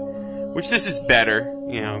like that. Which this is better,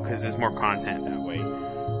 because there's more content that way.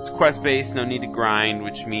 It's quest-based, no need to grind,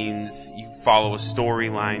 which means you follow a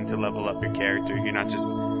storyline to level up your character. You're not just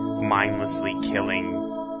mindlessly killing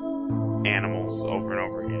animals over and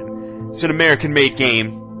over again. It's an American-made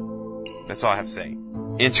game. That's all I have to say.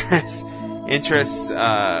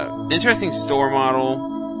 Interesting store model.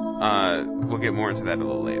 We'll get more into that a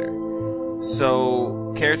little later.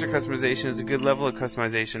 So, character customization is a good level of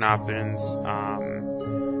customization options.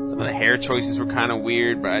 Some of the hair choices were kind of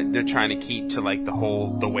weird, but they're trying to keep to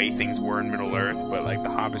the way things were in Middle Earth. But the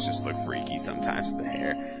hobbits just look freaky sometimes with the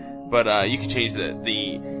hair. But you can change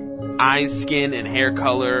the eyes, skin, and hair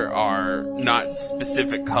color are not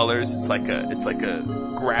specific colors. It's like a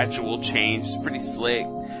gradual change. It's pretty slick.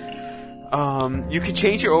 You can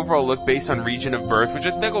change your overall look based on region of birth, which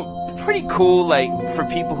I think is pretty cool, for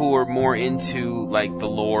people who are more into, the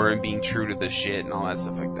lore and being true to the shit and all that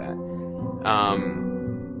stuff like that.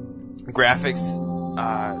 Graphics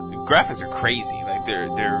are crazy.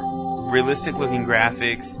 They're realistic looking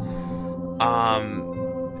graphics.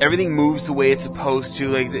 Everything moves the way it's supposed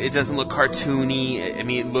to. It doesn't look cartoony.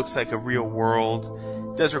 It looks like a real world.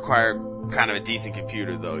 It does require kind of a decent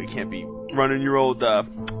computer, though. You can't be running your old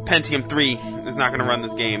Pentium 3. It's not going to run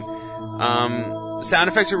this game. Sound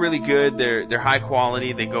effects are really good. They're high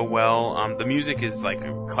quality. They go well. The music is like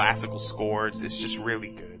a classical score. It's just really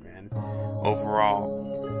good, man.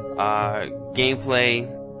 Overall, gameplay.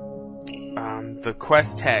 The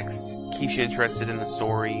quest text keeps you interested in the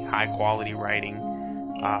story. High quality writing.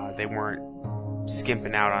 They weren't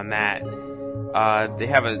skimping out on that. They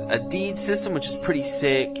have a deed system, which is pretty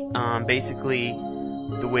sick. Basically,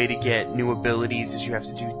 the way to get new abilities is you have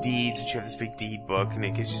to do deeds, which you have this big deed book, and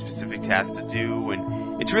it gives you specific tasks to do.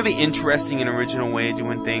 And it's really interesting and original way of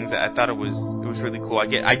doing things. I thought it was really cool. I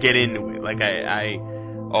get into it. I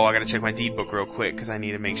gotta check my deed book real quick because I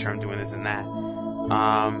need to make sure I'm doing this and that.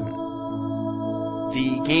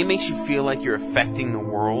 The game makes you feel like you're affecting the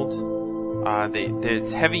world.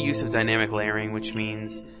 There's heavy use of dynamic layering, which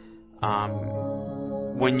means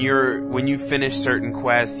when you finish certain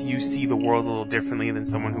quests, you see the world a little differently than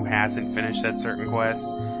someone who hasn't finished that certain quest.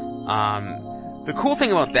 The cool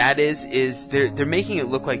thing about that is they're making it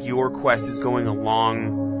look like your quest is going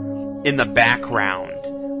along in the background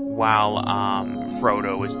while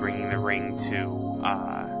Frodo is bringing the ring to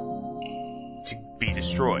be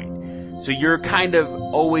destroyed. So you're kind of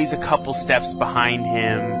always a couple steps behind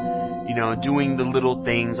him. Doing the little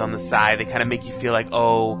things on the side, they kind of make you feel like,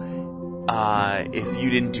 if you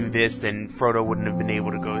didn't do this, then Frodo wouldn't have been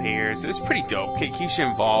able to go here. So it's pretty dope. It keeps you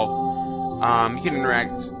involved. You can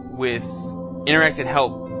interact and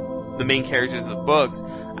help the main characters of the books.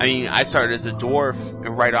 I started as a dwarf,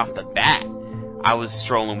 and right off the bat, I was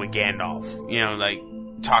strolling with Gandalf.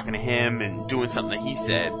 Talking to him and doing something that he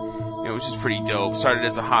said, which is pretty dope. Started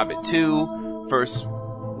as a hobbit too. First,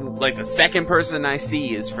 the second person I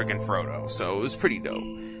see is freaking Frodo. So it was pretty dope.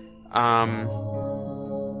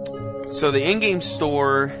 So the in-game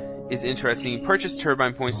store is interesting. You purchase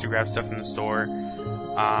turbine points to grab stuff from the store.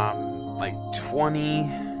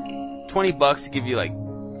 $20 to give you like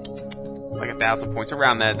 1,000 points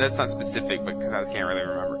around that. That's not specific, but because I can't really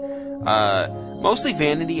remember. Mostly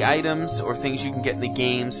vanity items or things you can get in the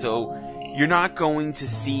game. So you're not going to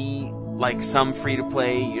see some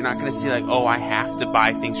free-to-play. You're not going to see I have to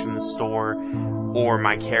buy things from the store, or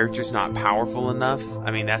my character's not powerful enough.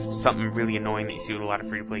 That's something really annoying that you see with a lot of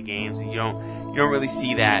free-to-play games. You don't really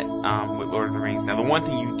see that with Lord of the Rings. Now, the one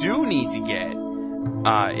thing you do need to get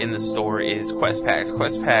in the store is quest packs.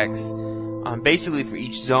 Quest packs, basically for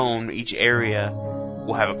each zone, each area,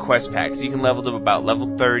 will have a quest pack. So you can level up about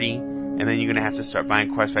level 30, and then you're going to have to start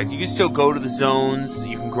buying quest packs. You can still go to the zones.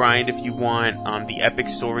 You can grind if you want. The epic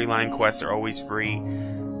storyline quests are always free,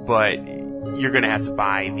 but you're going to have to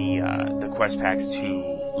buy the quest packs to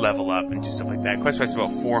level up and do stuff like that. Quest packs are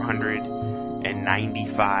about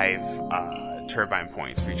 495 turbine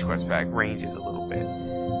points for each quest pack. Ranges a little bit.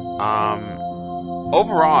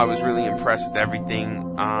 Overall, I was really impressed with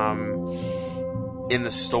everything. in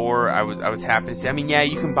the store, I was happy to see. I mean, yeah,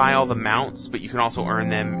 you can buy all the mounts, but you can also earn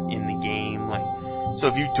them in the game. So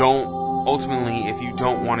if you don't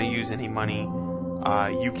want to use any money,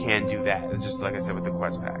 you can do that. It's just like I said with the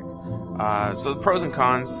quest packs. So the pros and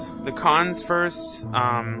cons. The cons first,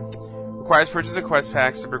 requires purchase of quest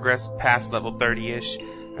packs to progress past level 30-ish.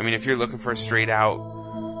 I mean, if you're looking for a straight out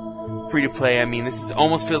free to play, I mean,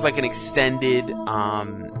 almost feels like an extended,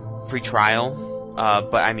 free trial.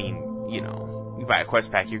 But I mean, you buy a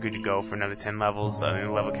quest pack, you're good to go for another 10 levels. I mean,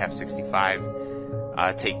 the level cap 65.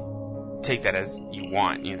 Take that as you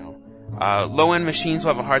want, low-end machines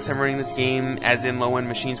will have a hard time running this game, as in low-end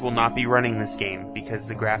machines will not be running this game because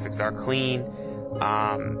the graphics are clean.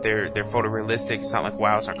 They're photorealistic. It's not like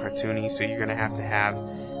WoW, it's not cartoony, so you're gonna have to have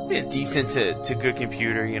a decent to good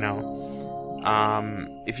computer,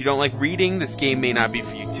 If you don't like reading, this game may not be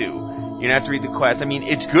for you too. You're gonna have to read the quests. I mean,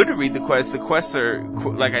 it's good to read the quests. The quests are,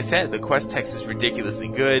 like I said, the quest text is ridiculously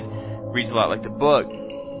good. Reads a lot like the book,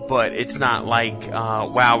 but it's not like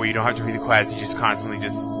WoW where you don't have to read the quests. You just constantly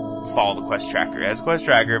just follow the quest tracker. It has a quest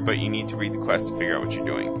tracker, but you need to read the quest to figure out what you're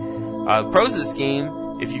doing. The pros of this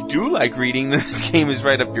game, if you do like reading, this game is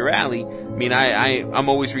right up your alley. I mean, I'm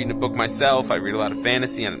always reading a book myself. I read a lot of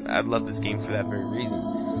fantasy, and I love this game for that very reason.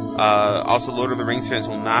 Also, Lord of the Rings fans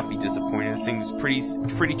will not be disappointed. This thing is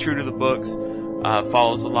pretty true to the books.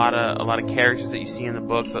 Follows a lot of characters that you see in the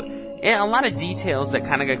books, and a lot of details that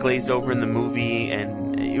kind of got glazed over in the movie.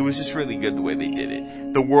 And it was just really good the way they did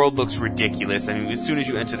it. The world looks ridiculous. I mean, as soon as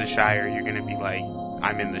you enter the Shire, you're gonna be like,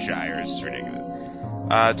 "I'm in the Shire." It's just ridiculous.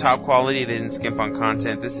 Top quality. They didn't skimp on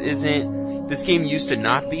content. This game used to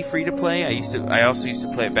not be free to play. I also used to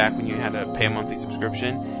play it back when you had to pay a monthly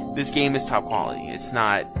subscription. This game is top quality. It's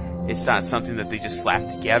not something that they just slapped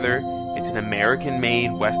together. It's an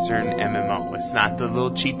American-made Western MMO. It's not the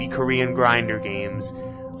little cheapy Korean grinder games.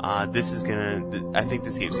 I think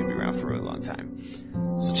this game's gonna be around for a really long time.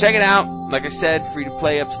 So check it out. Like I said, free to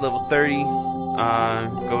play up to level 30.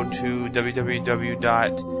 Go to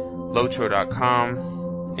www.lotro.com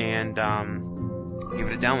and give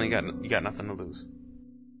it a download. You got nothing to lose.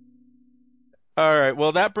 All right.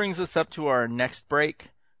 Well, that brings us up to our next break.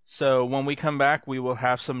 So when we come back, we will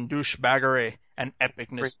have some douchebaggery and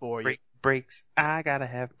epicness for you. Breaks. I gotta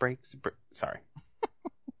have breaks. Sorry.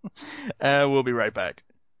 We'll be right back.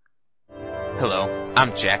 Hello,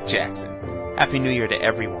 I'm Jack Jackson. Happy New Year to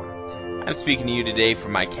everyone. I'm speaking to you today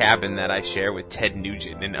from my cabin that I share with Ted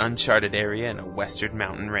Nugent, an uncharted area in a western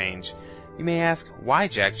mountain range. You may ask, why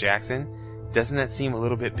Jack Jackson? Doesn't that seem a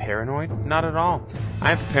little bit paranoid? Not at all.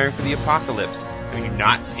 I am preparing for the apocalypse. Have you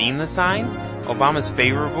not seen the signs? Obama's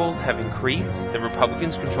favorables have increased, the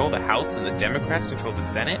Republicans control the House and the Democrats control the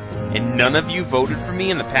Senate, and none of you voted for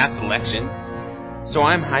me in the past election? So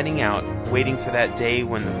I'm hiding out, waiting for that day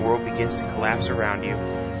when the world begins to collapse around you.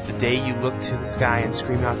 The day you look to the sky and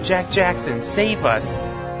scream out, "Jack Jackson, save us!"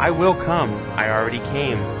 I will come. I already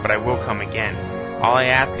came, but I will come again. All I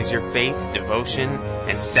ask is your faith, devotion,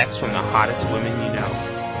 and sex from the hottest women you know.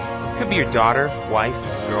 It could be your daughter, wife,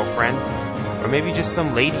 girlfriend, or maybe just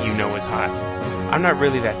some lady you know is hot. I'm not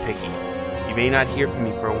really that picky. You may not hear from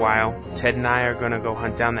me for a while. Ted and I are gonna go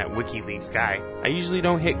hunt down that WikiLeaks guy. I usually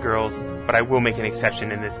don't hit girls, but I will make an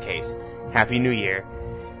exception in this case. Happy New Year.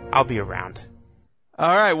 I'll be around.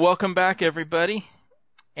 All right, welcome back, everybody.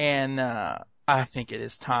 And I think it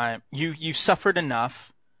is time. You suffered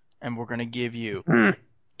enough, and we're gonna give you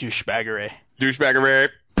douchebaggery. Douchebaggery.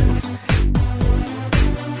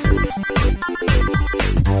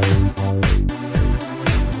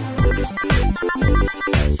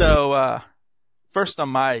 So, first on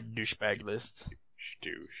my douchebag list.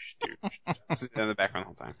 Douche. I'm sitting in the background the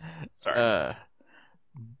whole time. Sorry.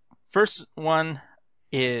 First one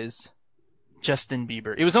is Justin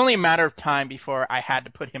Bieber. It was only a matter of time before I had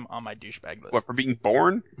to put him on my douchebag list. What, for being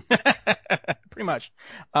born? Pretty much.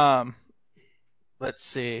 Let's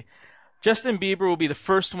see. Justin Bieber will be the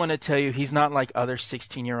first one to tell you he's not like other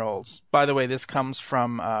 16-year-olds. By the way, this comes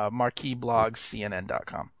from marquee blog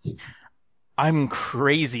CNN.com. I'm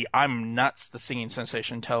crazy. I'm nuts, the singing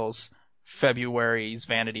sensation tells February's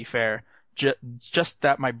Vanity Fair. Just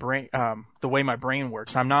that my brain, the way my brain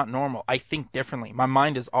works, I'm not normal. I think differently. My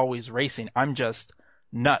mind is always racing. I'm just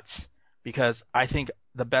nuts because I think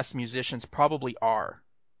the best musicians probably are.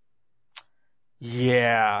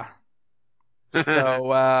 Yeah.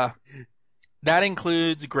 So, that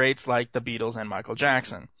includes greats like the Beatles and Michael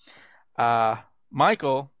Jackson.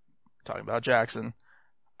 Michael, talking about Jackson,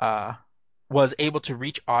 was able to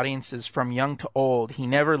reach audiences from young to old. He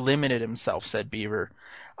never limited himself, said Bieber.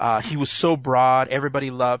 He was so broad.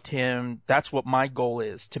 Everybody loved him. That's what my goal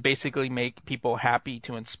is, to basically make people happy,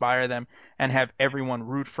 to inspire them, and have everyone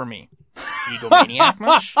root for me. Egomaniac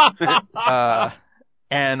much?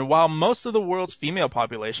 And while most of the world's female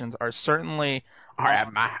populations are certainly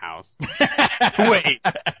at my house. wait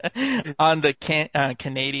on the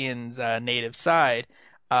Canadians' native side,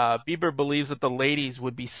 Bieber believes that the ladies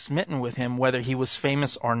would be smitten with him whether he was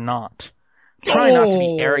famous or not. Try not to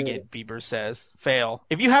be arrogant, Bieber says. Fail.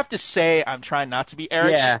 If you have to say, I'm trying not to be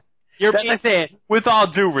arrogant. Yeah. You're That's being, like saying, with all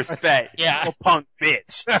due respect. Yeah. You punk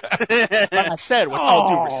bitch. like I said, with all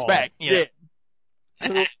due respect. Yeah.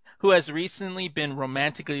 Who has recently been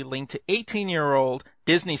romantically linked to 18-year-old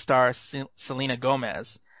Disney star Selena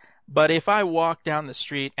Gomez. But if I walk down the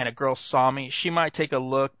street and a girl saw me, she might take a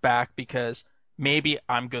look back because maybe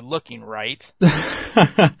I'm good looking, right?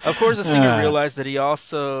 Of course, the singer realized that he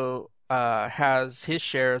also has his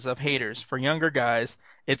shares of haters. For younger guys,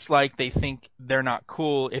 it's like they think they're not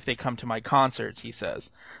cool if they come to my concerts, he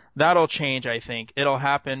says. That'll change, I think. It'll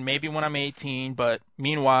happen maybe when I'm 18, but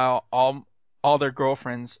meanwhile, all their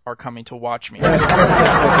girlfriends are coming to watch me.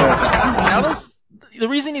 Now, the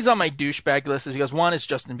reason he's on my douchebag list is because, one, it's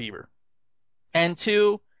Justin Bieber. And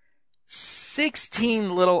two,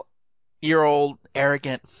 16-year-old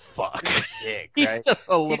arrogant fuck. Dick, He's right? just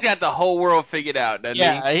a little... He's got the whole world figured out, doesn't he?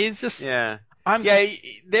 Yeah, he's just... Yeah. I'm Yeah,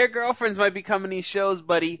 their girlfriends might be coming to these shows,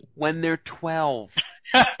 buddy, when they're 12.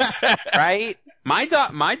 Right? My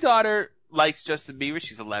daughter likes Justin Bieber.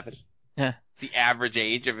 She's 11. Yeah. It's the average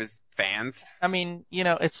age of his fans. I mean,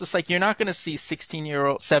 it's just like you're not going to see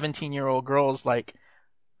 16-year-old, 17-year-old girls like,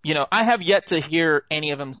 I have yet to hear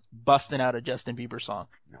any of them busting out a Justin Bieber song.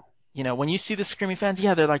 No. When you see the screaming fans,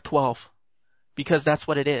 yeah, they're like 12. Because that's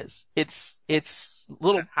what it is. It's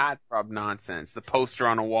little It's hot rub nonsense. The poster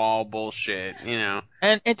on a wall bullshit,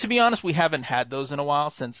 And to be honest, we haven't had those in a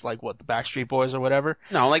while since the Backstreet Boys or whatever.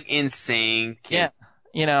 No, like NSYNC. Yeah.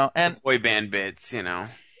 And boy band bits,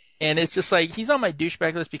 and it's just like he's on my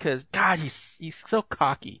douchebag list because God, he's so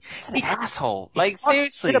cocky. He's an asshole. He talks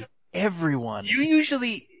Seriously. shit about everyone. You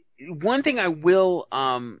usually, one thing I will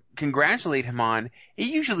congratulate him on, it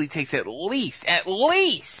usually takes at least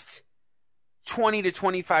 20 to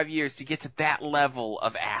 25 years to get to that level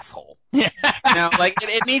of asshole. Yeah.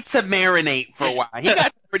 It needs to marinate for a while. He got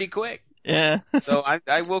there pretty quick. Yeah. So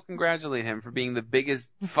I will congratulate him for being the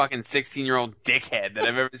biggest fucking 16-year-old dickhead that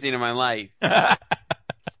I've ever seen in my life.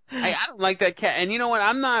 I don't like that cat. And you know what?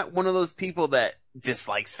 I'm not one of those people that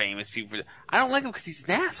dislikes famous people. I don't like him because he's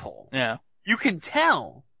an asshole. Yeah. You can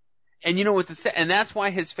tell. And you know what to say. And that's why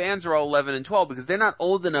his fans are all 11 and 12, because they're not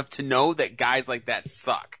old enough to know that guys like that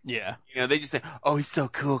suck. Yeah. They just say, oh, he's so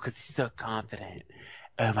cool because he's so confident.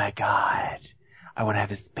 Oh my God. I want to have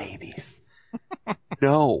his babies.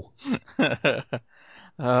 No.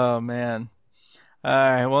 Oh, man. All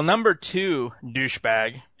right. Well, number 2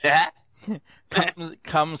 douchebag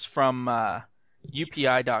comes from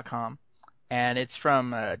UPI.com, and it's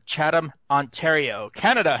from Chatham, Ontario.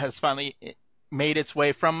 Canada has finally made its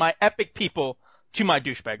way from my epic people to my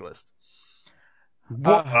douchebag list.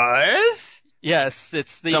 What? Yes,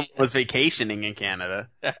 it's the... Someone was vacationing in Canada.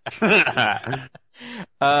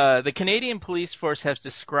 The Canadian police force has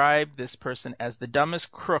described this person as the dumbest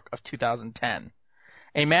crook of 2010.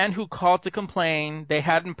 A man who called to complain they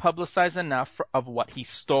hadn't publicized enough of what he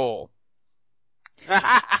stole.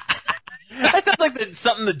 That sounds like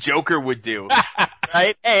something the Joker would do.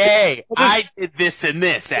 Right? Hey, I did this and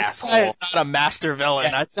this, asshole. He's not a master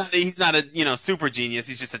villain. Yeah, he's not a, super genius.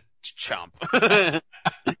 He's just a chump.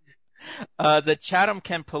 The Chatham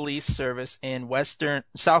Kent Police Service in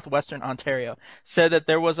southwestern Ontario said that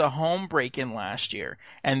there was a home break-in last year,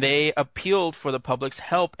 and they appealed for the public's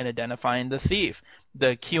help in identifying the thief,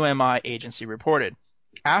 the QMI agency reported.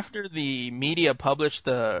 After the media published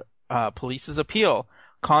the police's appeal,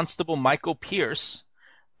 Constable Michael Pierce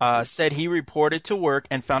said he reported to work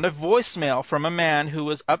and found a voicemail from a man who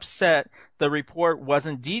was upset the report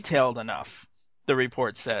wasn't detailed enough, the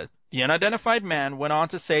report said. The unidentified man went on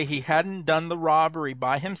to say he hadn't done the robbery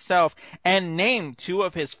by himself and named 2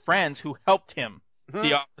 of his friends who helped him,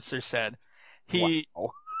 the officer said. He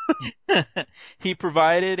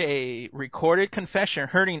provided a recorded confession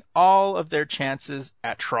hurting all of their chances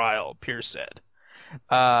at trial, Pierce said.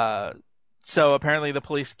 So apparently the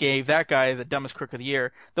police gave that guy the dumbest crook of the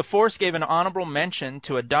year. The force gave an honorable mention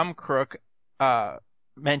to a dumb crook,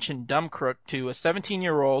 aforementioned dumb crook to a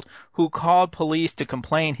 17-year-old who called police to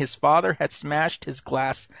complain his father had smashed his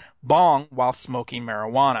glass bong while smoking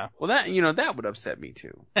marijuana. Well, that would upset me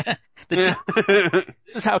too. This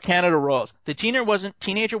is how Canada rolls. The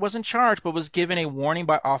teenager wasn't charged, but was given a warning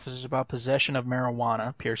by officers about possession of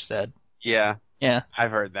marijuana, Pierce said. Yeah. Yeah.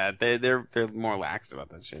 I've heard that. They're more lax about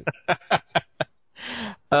that shit.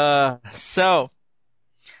 So,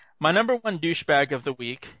 my number one douchebag of the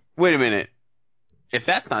week. Wait a minute. If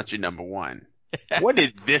that's not your number one, what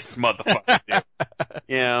did this motherfucker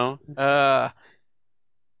do?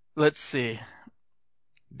 Let's see.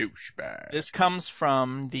 Douchebag. This comes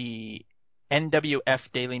from the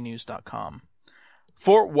NWFDailyNews.com.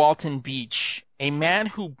 Fort Walton Beach. A man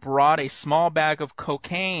who brought a small bag of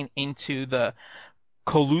cocaine into the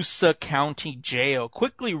Colusa County Jail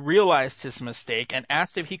quickly realized his mistake and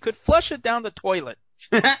asked if he could flush it down the toilet.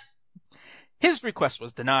 His request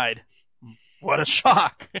was denied. What a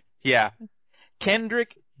shock. Yeah.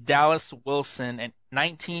 Kendrick Dallas Wilson, a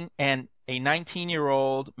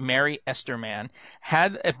 19-year-old Mary Esterman,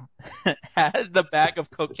 had the bag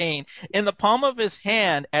of cocaine in the palm of his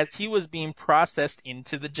hand as he was being processed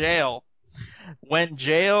into the jail. When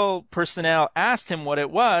jail personnel asked him what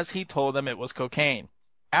it was, he told them it was cocaine.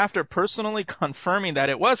 After personally confirming that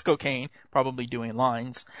it was cocaine, probably doing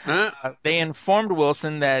lines, they informed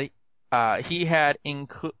Wilson that he had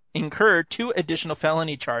incurred 2 additional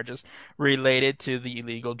felony charges related to the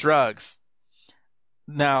illegal drugs.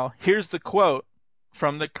 Now, here's the quote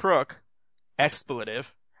from the crook.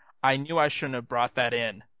 Expletive. I knew I shouldn't have brought that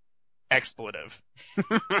in. Expletive.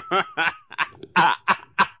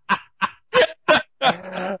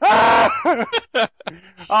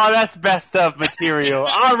 Oh, that's best of material.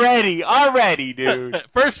 Already, dude.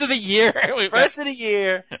 First of the year. First of the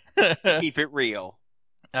year. Keep it real.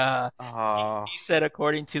 He said,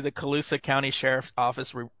 according to the Colusa County Sheriff's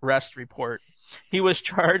Office arrest report, he was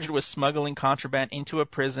charged with smuggling contraband into a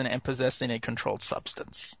prison and possessing a controlled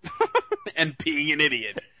substance. And being an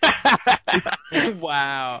idiot.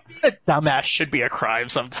 Wow. A dumbass should be a crime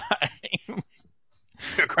sometimes.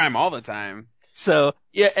 A crime all the time. So,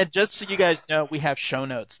 yeah, and just so you guys know, we have show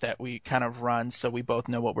notes that we kind of run so we both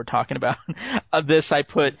know what we're talking about. This I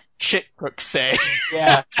put, shit crooks say.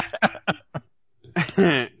 Yeah.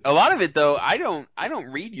 A lot of it, though, I don't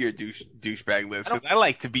read your douchebag list because I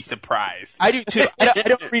like to be surprised. I do too. I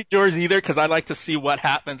don't read yours either because I like to see what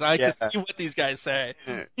happens. I like to see what these guys say.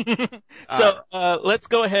 So let's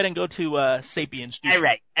go ahead and go to Sapiens. All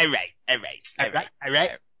right.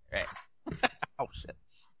 Oh shit!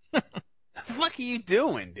 What the fuck are you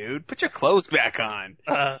doing, dude? Put your clothes back on.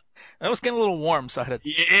 I was getting a little warm, so I had to.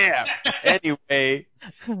 Yeah. Anyway,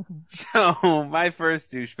 so my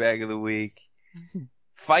first douchebag of the week.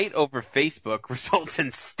 Fight over Facebook results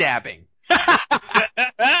in stabbing.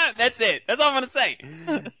 That's it. That's all I'm going to say.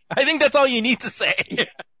 I think that's all you need to say.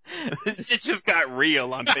 This shit just got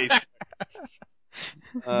real on Facebook.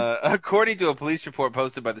 According to a police report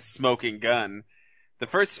posted by the Smoking Gun, the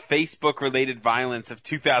first Facebook-related violence of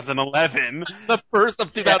 2011. The first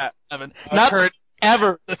of 2011. Not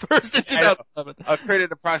ever. The first of 2011. Occurred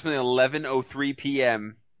at approximately 11:03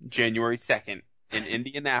 p.m. January 2nd in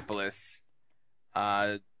Indianapolis.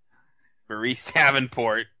 Maurice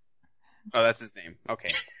Davenport. Oh, that's his name.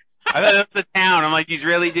 Okay. I thought that was a town. I'm like, geez,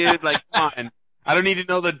 really, dude? Like, come on. I don't need to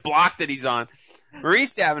know the block that he's on.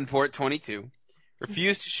 Maurice Davenport, 22,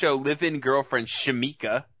 refused to show live-in girlfriend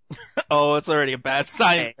Shamika. Oh, it's already a bad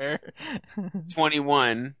sign there.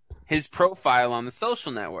 21, his profile on the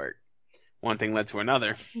social network. One thing led to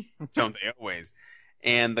another. Don't they always?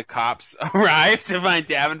 And the cops arrived to find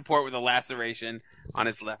Davenport with a laceration on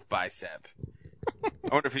his left bicep. I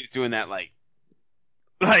wonder if he was doing that like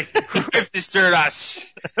rip his shirt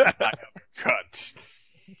off. Cut.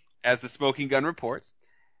 As the Smoking Gun reports,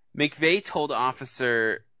 McVeigh told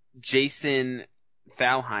Officer Jason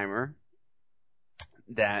Thalheimer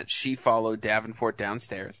that she followed Davenport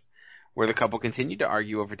downstairs, where the couple continued to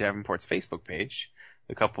argue over Davenport's Facebook page.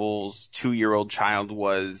 The couple's 2-year-old child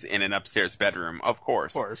was in an upstairs bedroom, of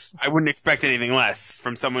course. I wouldn't expect anything less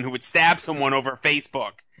from someone who would stab someone over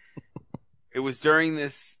Facebook. It was during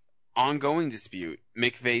this ongoing dispute,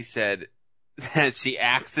 McVeigh said that she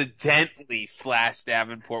accidentally slashed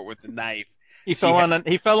Davenport with a knife. He fell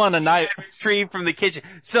on a knife. Retrieved from the kitchen.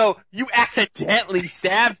 So you accidentally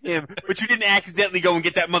stabbed him, but you didn't accidentally go and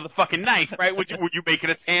get that motherfucking knife, right? Were you making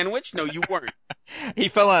a sandwich? No, you weren't. He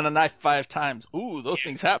fell on a knife 5 times. Ooh, those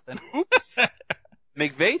things happen. Oops.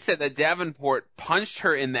 McVeigh said that Davenport punched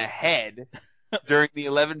her in the head during the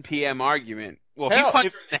 11 p.m. argument. Well, if he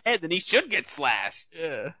punched her in the head, then he should get slashed.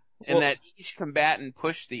 Yeah. and that each combatant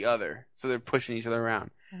pushed the other. So they're pushing each other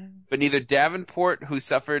around. But neither Davenport, who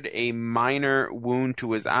suffered a minor wound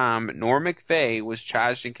to his arm, nor McVeigh was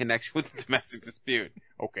charged in connection with the domestic dispute.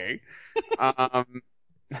 Okay. I'm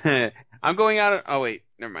going out of... Oh, wait.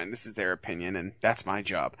 Never mind. This is their opinion, and that's my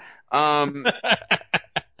job. Wow.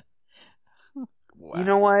 You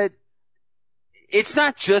know what? It's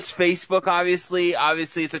not just Facebook, obviously.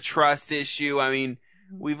 Obviously, it's a trust issue. I mean,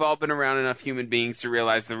 we've all been around enough human beings to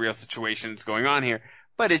realize the real situation that's going on here.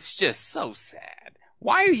 But it's just so sad.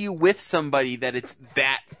 Why are you with somebody that it's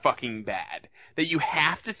that fucking bad? That you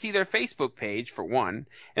have to see their Facebook page, for one,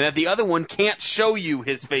 and that the other one can't show you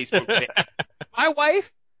his Facebook page. My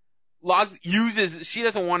wife she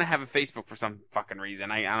doesn't want to have a Facebook for some fucking reason.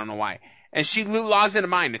 I don't know why. And she logs into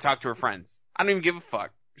mine to talk to her friends. I don't even give a fuck.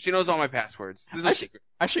 She knows all my passwords. There's no secret.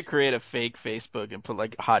 I should create a fake Facebook and put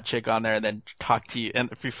like a hot chick on there and then talk to you and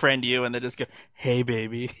befriend you and then just go, hey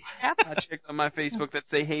baby. I have hot chicks on my Facebook that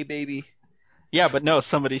say, hey baby. Yeah, but no,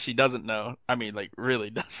 somebody she doesn't know. I mean, like, really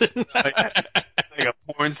doesn't. like a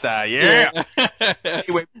porn star, yeah.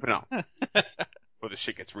 Anyway, but no. Well, the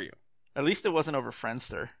shit gets real. At least it wasn't over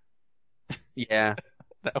Friendster. Yeah.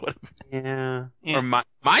 That would have been... Yeah. Or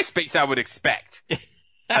MySpace, I would expect.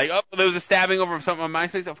 Like, oh, there was a stabbing over something on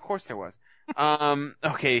MySpace? Of course there was.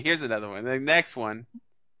 Okay, here's another one. The next one.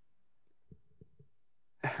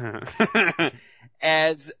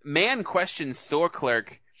 As man questions store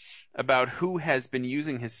clerk about who has been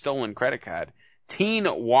using his stolen credit card, teen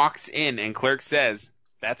walks in and clerk says,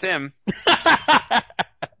 that's him.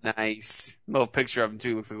 Nice. Little picture of him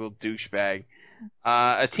too. Looks like a little douchebag.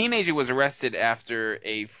 A teenager was arrested after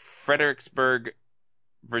a Fredericksburg,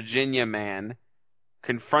 Virginia man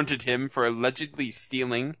confronted him for allegedly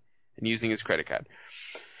stealing and using his credit card.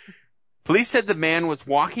 Police said the man was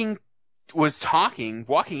walking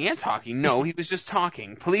and talking. No, he was just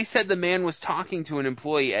talking. Police said the man was talking to an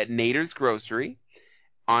employee at Nader's Grocery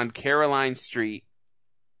on Caroline Street.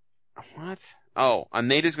 What? Oh, on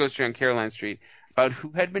Nader's Grocery on Caroline Street about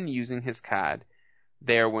who had been using his card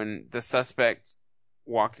there when the suspect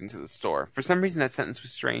walked into the store. For some reason, that sentence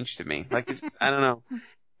was strange to me. Like, it's just, I don't know.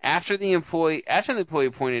 After the employee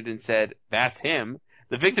pointed and said, that's him,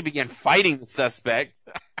 the victim began fighting the suspect,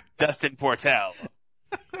 Dustin Portell.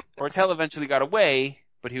 Portell eventually got away,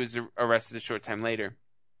 but he was arrested a short time later.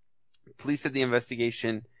 Police said the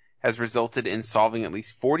investigation has resulted in solving at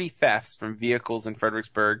least 40 thefts from vehicles in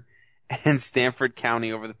Fredericksburg and Stamford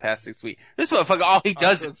County over the past 6 weeks. This motherfucker, all he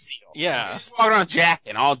does is steal. Yeah. He's walking around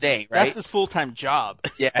jacking all day, right? That's his full-time job.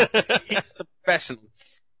 Yeah. He's a professional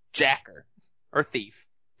jacker. Or thief.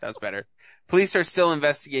 Sounds better. Police are still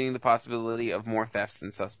investigating the possibility of more thefts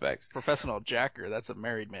and suspects. Professional jacker, that's a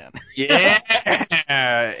married man. Yeah!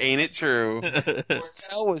 Ain't it true?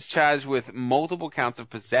 Portell was charged with multiple counts of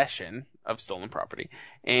possession of stolen property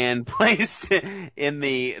and placed in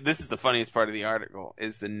this is the funniest part of the article,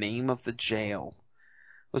 is the name of the jail.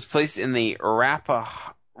 Was placed in the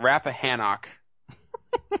Rappahannock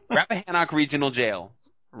Regional Jail.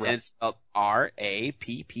 And it's spelled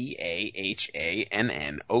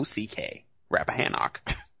Rappahannock. Rappahannock.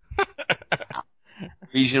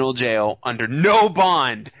 Regional jail under no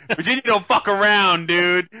bond. Virginia don't fuck around,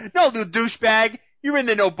 dude. No, little douchebag. You're in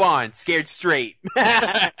there no bond. Scared straight. All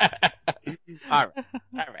right.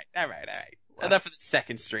 Enough of the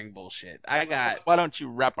second string bullshit. Why don't you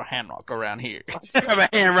wrap a Hancock around here? Let's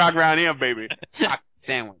wrap a hand rock around here, baby.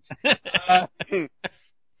 Sandwich.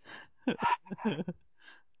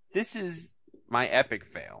 This is my epic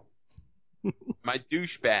fail. My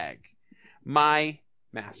douchebag. My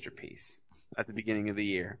masterpiece at the beginning of the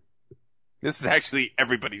year. This is actually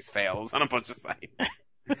everybody's fails on a bunch of sites.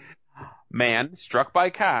 Man struck by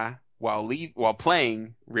car while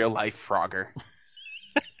playing real life Frogger.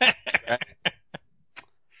 I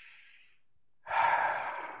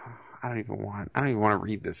don't even want to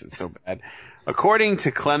read this. It's so bad. According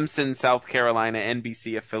to Clemson, South Carolina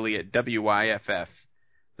NBC affiliate WYFF,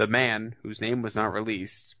 the man, whose name was not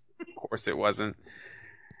released, of course it wasn't,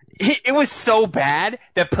 it was so bad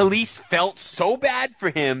that police felt so bad for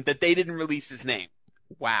him that they didn't release his name.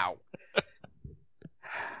 Wow.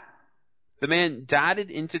 The man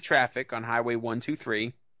darted into traffic on Highway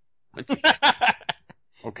 123.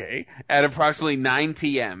 Okay. At approximately 9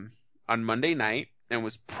 p.m. on Monday night and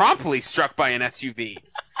was promptly struck by an SUV.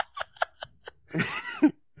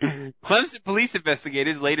 Clemson police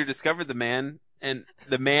investigators later discovered the man and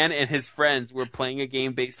his friends were playing a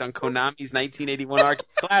game based on Konami's 1981 arcade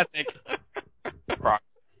classic.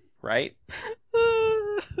 Right?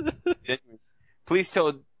 Police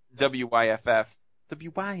told WYFF,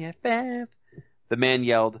 the man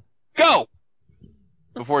yelled, "Go!"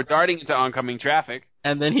 before darting into oncoming traffic,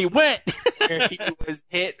 And then he went. where he was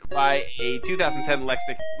hit by a 2010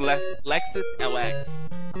 Lexus LX.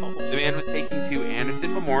 The man was taken to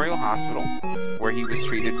Anderson Memorial Hospital, where he was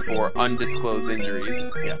treated for undisclosed injuries.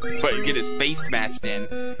 Yeah, but get his face smashed in.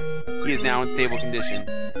 He is now in stable condition.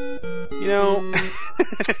 You know,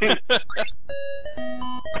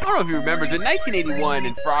 I don't know if you remember, but in 1981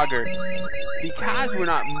 in Frogger, the cars were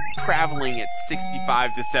not traveling at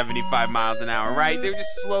 65 to 75 miles an hour, right? They were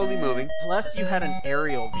just slowly moving. Plus, you had an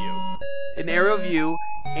aerial view. An aerial view,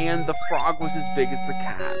 and the frog was as big as the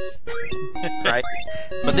cars. Right?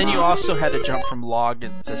 But then you also had to jump from log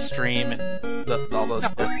to stream and all those.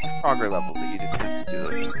 Frogger levels that you didn't have to do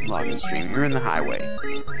like log and stream. You're in the highway.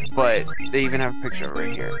 But they even have a picture of it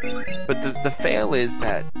right here. But the fail is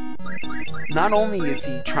that not only is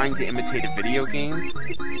he trying to imitate a video game,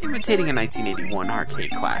 he's imitating a 1981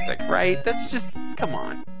 arcade classic, right? That's just, come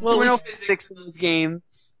on. Well, there were no physics in those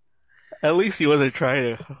games. At least he wasn't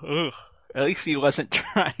trying to. At least he wasn't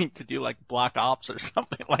trying to do like Black Ops or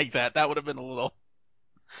something like that. That would have been a little.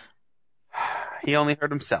 He only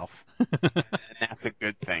hurt himself. And that's a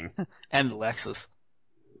good thing. And Lexus.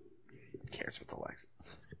 Who cares with the Lexus?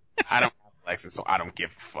 I don't have a Lexus, so I don't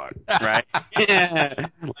give a fuck, right? Yeah,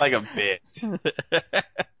 like a bitch.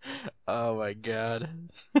 Oh my god.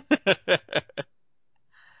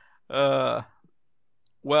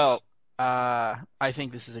 Well, I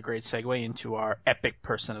think this is a great segue into our epic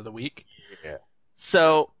person of the week. Yeah.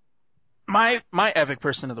 So, my epic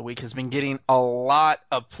person of the week has been getting a lot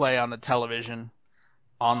of play on the television,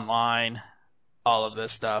 online, all of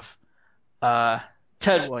this stuff.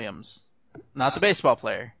 Ted Williams, not the baseball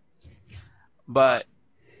player, but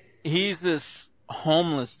he's this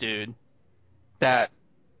homeless dude that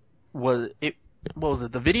what was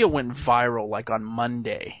it? The video went viral like on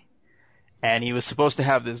Monday, and he was supposed to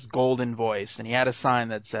have this golden voice, and he had a sign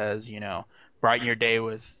that says, brighten your day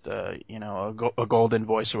with, a golden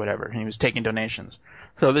voice or whatever. And he was taking donations.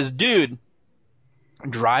 So this dude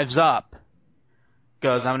drives up,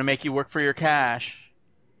 goes, I'm going to make you work for your cash.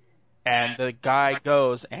 And the guy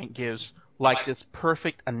goes and gives like this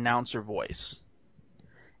perfect announcer voice.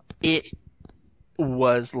 It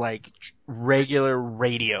was like regular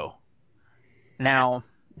radio. Now,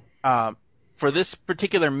 for this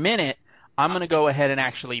particular minute, I'm going to go ahead and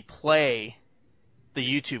actually play the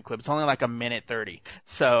YouTube clip. It's only like a minute 30.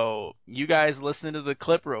 So you guys listen to the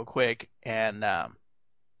clip real quick, and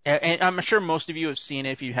I'm sure most of you have seen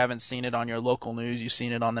it. If you haven't seen it on your local news, you've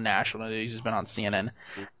seen it on the national news. It's been on CNN.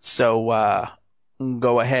 So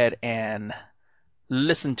go ahead and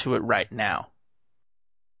listen to it right now.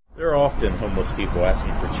 There are often homeless people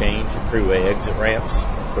asking for change at freeway exit ramps,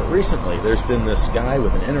 but recently there's been this guy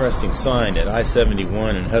with an interesting sign at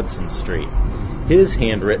I-71 and Hudson Street. His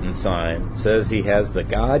handwritten sign says he has the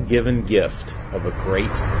God-given gift of a great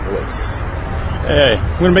voice. Hey,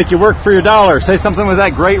 I'm going to make you work for your dollar. Say something with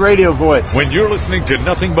that great radio voice. When you're listening to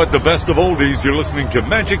nothing but the best of oldies, you're listening to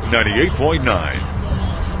Magic 98.9.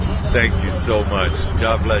 Thank you so much.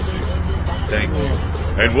 God bless you. Thank you.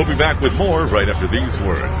 And we'll be back with more right after these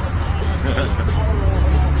words.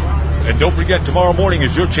 And don't forget, tomorrow morning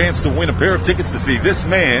is your chance to win a pair of tickets to see this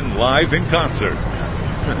man live in concert.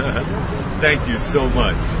 Thank you so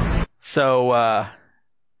much. So,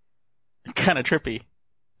 kind of trippy,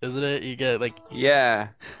 isn't it? You get like, Yeah.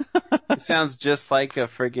 It sounds just like a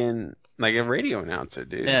friggin' like a radio announcer,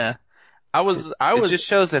 dude. yeah. It just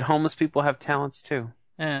shows that homeless people have talents too.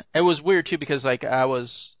 Yeah. It was weird too because like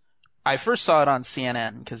I first saw it on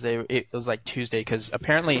CNN because it was like Tuesday because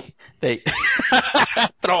apparently they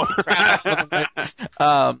throwing crap.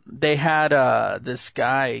 They had this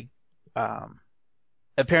guy.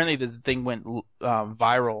 Apparently this thing went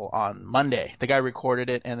viral on Monday. The guy recorded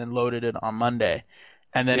it and then loaded it on Monday,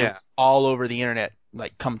 and then it was all over the internet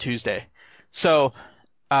like come Tuesday. So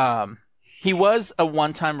he was a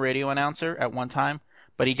one-time radio announcer at one time,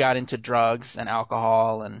 but he got into drugs and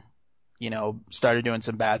alcohol and started doing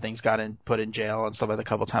some bad things, put in jail and stuff like that a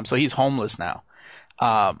couple times. So he's homeless now.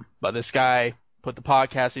 But this guy put the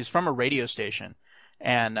podcast, he's from a radio station,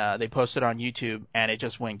 and they posted on YouTube, and it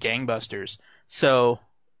just went gangbusters. So,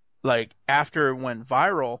 like, after it went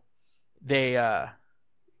viral, they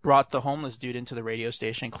brought the homeless dude into the radio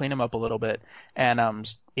station, cleaned him up a little bit, and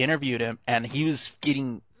interviewed him, and he was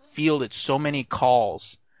getting fielded so many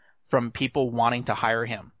calls from people wanting to hire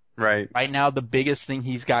him. Right. Right now, the biggest thing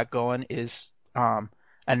he's got going is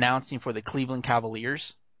announcing for the Cleveland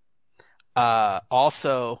Cavaliers.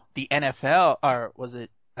 Also, the NFL, or was it?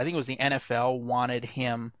 I think it was the NFL wanted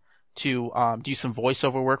him to do some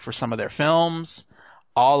voiceover work for some of their films.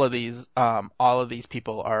 All of these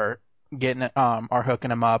people are are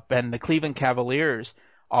hooking him up, and the Cleveland Cavaliers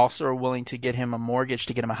also are willing to get him a mortgage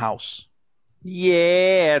to get him a house.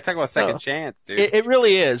 Yeah, talk about So, second chance, dude. It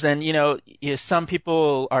really is, and some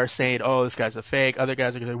people are saying, "Oh, this guy's a fake." Other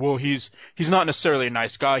guys are going to say, "Well, he's not necessarily a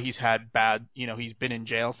nice guy. He's had bad, he's been in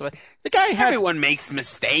jail." So the guy had, Everyone makes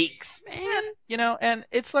mistakes, man. and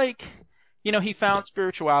it's like, he found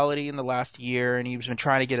spirituality in the last year, and he's been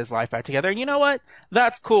trying to get his life back together. And you know what?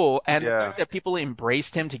 That's cool. And the fact that people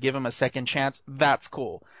embraced him to give him a second chance, that's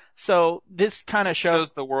cool. So this kind of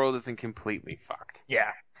Shows the world isn't completely fucked.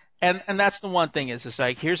 Yeah. And that's the one thing is just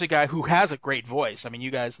like, here's a guy who has a great voice. I mean,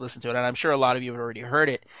 you guys listen to it, and I'm sure a lot of you have already heard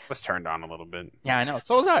it. Was turned on a little bit. Yeah, I know.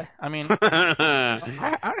 So was I. I mean,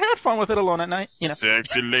 I had fun with it alone at night.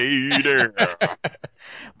 Sexy lady.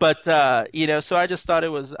 But, so I just thought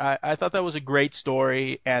I thought that was a great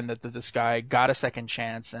story, and that this guy got a second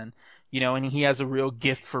chance, and, and he has a real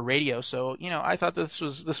gift for radio. So, I thought this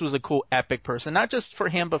was a cool, epic person, not just for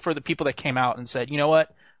him, but for the people that came out and said, you know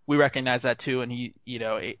what? We recognize that too. And he,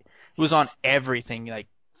 it was on everything, like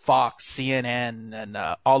Fox, CNN, and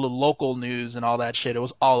all the local news and all that shit. It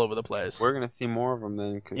was all over the place. We're going to see more of them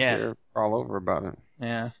then, because they're all over about it.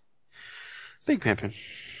 Yeah. Big pimpin'.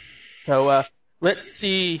 So, let's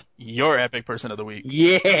see your epic person of the week.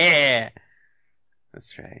 Yeah!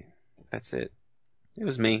 That's right. That's it. It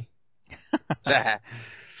was me.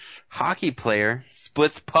 Hockey player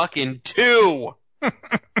splits puck in two!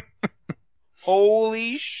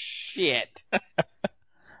 Holy shit. Oh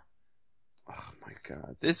my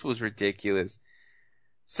god. This was ridiculous.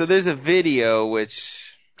 So there's a video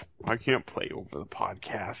which I can't play over the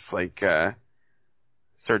podcast like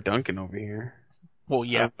Sir Duncan over here. Well,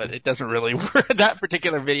 yeah, but it doesn't really work. That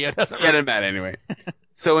particular video doesn't really doesn't matter anyway.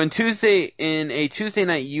 So in a Tuesday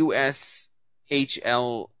night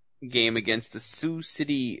USHL game against the Sioux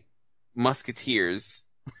City Musketeers.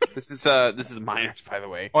 This is Miners, by the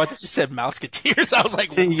way. Oh, I thought you said Mouseketeers. I was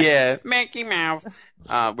like, what? Yeah, Mickey Mouse.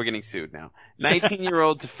 We're getting sued now.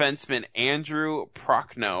 19-year-old defenseman Andrew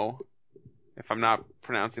Prochnow, if I'm not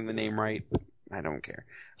pronouncing the name right, I don't care,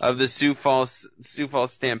 of the Sioux Falls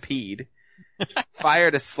Stampede,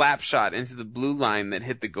 fired a slap shot into the blue line that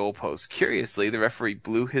hit the goalpost. Curiously, the referee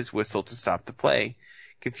blew his whistle to stop the play,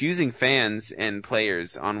 confusing fans and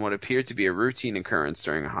players on what appeared to be a routine occurrence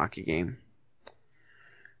during a hockey game.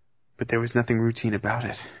 But there was nothing routine about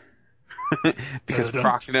it. Because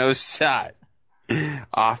Prochnow's shot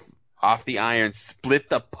off the iron split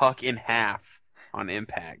the puck in half on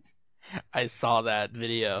impact. I saw that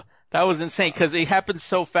video. That was insane because it happened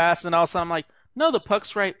so fast, and all of a sudden I'm like, no, the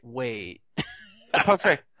puck's right. Wait. The puck's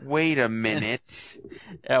right. Wait a minute.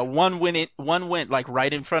 One went like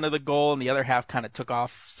right in front of the goal, and the other half kind of took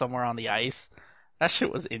off somewhere on the ice. That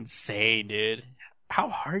shit was insane, dude. How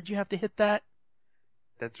hard you have to hit that?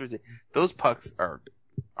 That's ridiculous. Those pucks are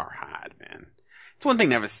hard, man. It's one thing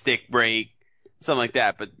to have a stick break, something like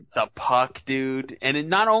that, but the puck, dude. And it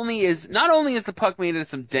not only is the puck made of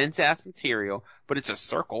some dense ass material, but it's a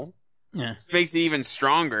circle. Yeah. Which makes it even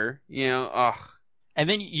stronger, ugh. And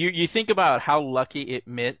then you think about how lucky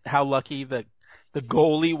the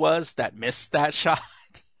goalie was that missed that shot.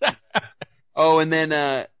 Oh, and then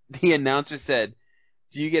the announcer said,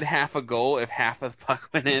 "Do you get half a goal if half of the puck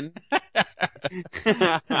went in?"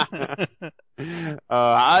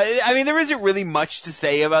 I mean, there isn't really much to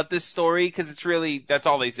say about this story because that's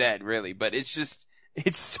all they said, really. But it's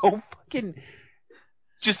so fucking.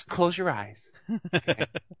 Just close your eyes, okay?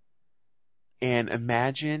 And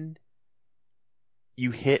imagine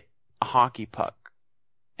you hit a hockey puck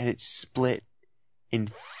and it's split in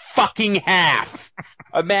fucking half.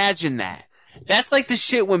 Imagine that. That's like the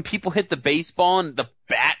shit when people hit the baseball and the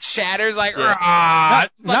bat shatters like,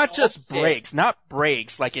 not just breaks,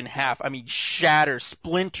 like in half. I mean, shatters,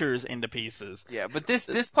 splinters into pieces. Yeah, but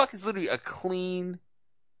this puck is literally a clean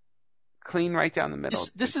right down the middle.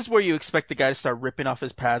 This is where you expect the guy to start ripping off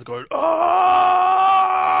his pads going,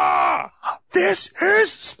 this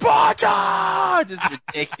is Sparta! Just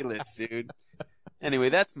ridiculous, dude. Anyway,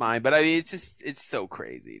 that's mine, but I mean, it's so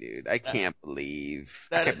crazy, dude. I can't believe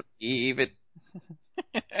it. I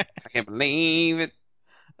can't believe it.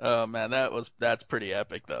 Oh man, that's pretty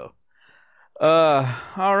epic though.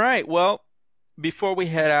 All right. Well, before we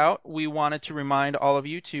head out, we wanted to remind all of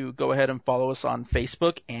you to go ahead and follow us on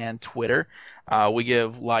Facebook and Twitter. We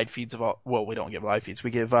give live feeds we don't give live feeds.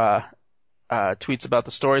 We give tweets about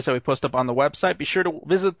the stories that we post up on the website. Be sure to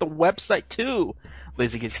visit the website too,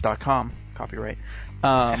 lazygeeks.com. Copyright.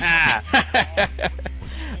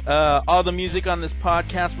 All the music on this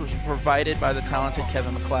podcast was provided by the talented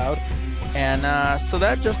Kevin MacLeod. And so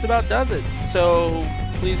that just about does it. So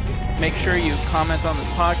please make sure you comment on this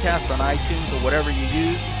podcast on iTunes or whatever you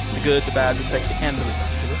use, the good, the bad, the sexy, and the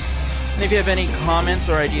ridiculous. And if you have any comments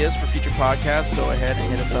or ideas for future podcasts, go ahead and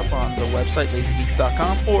hit us up on the website,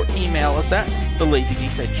 lazygeeks.com, or email us at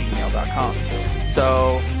thelazygeeks@gmail.com.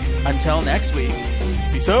 So, until next week,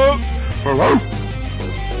 peace out!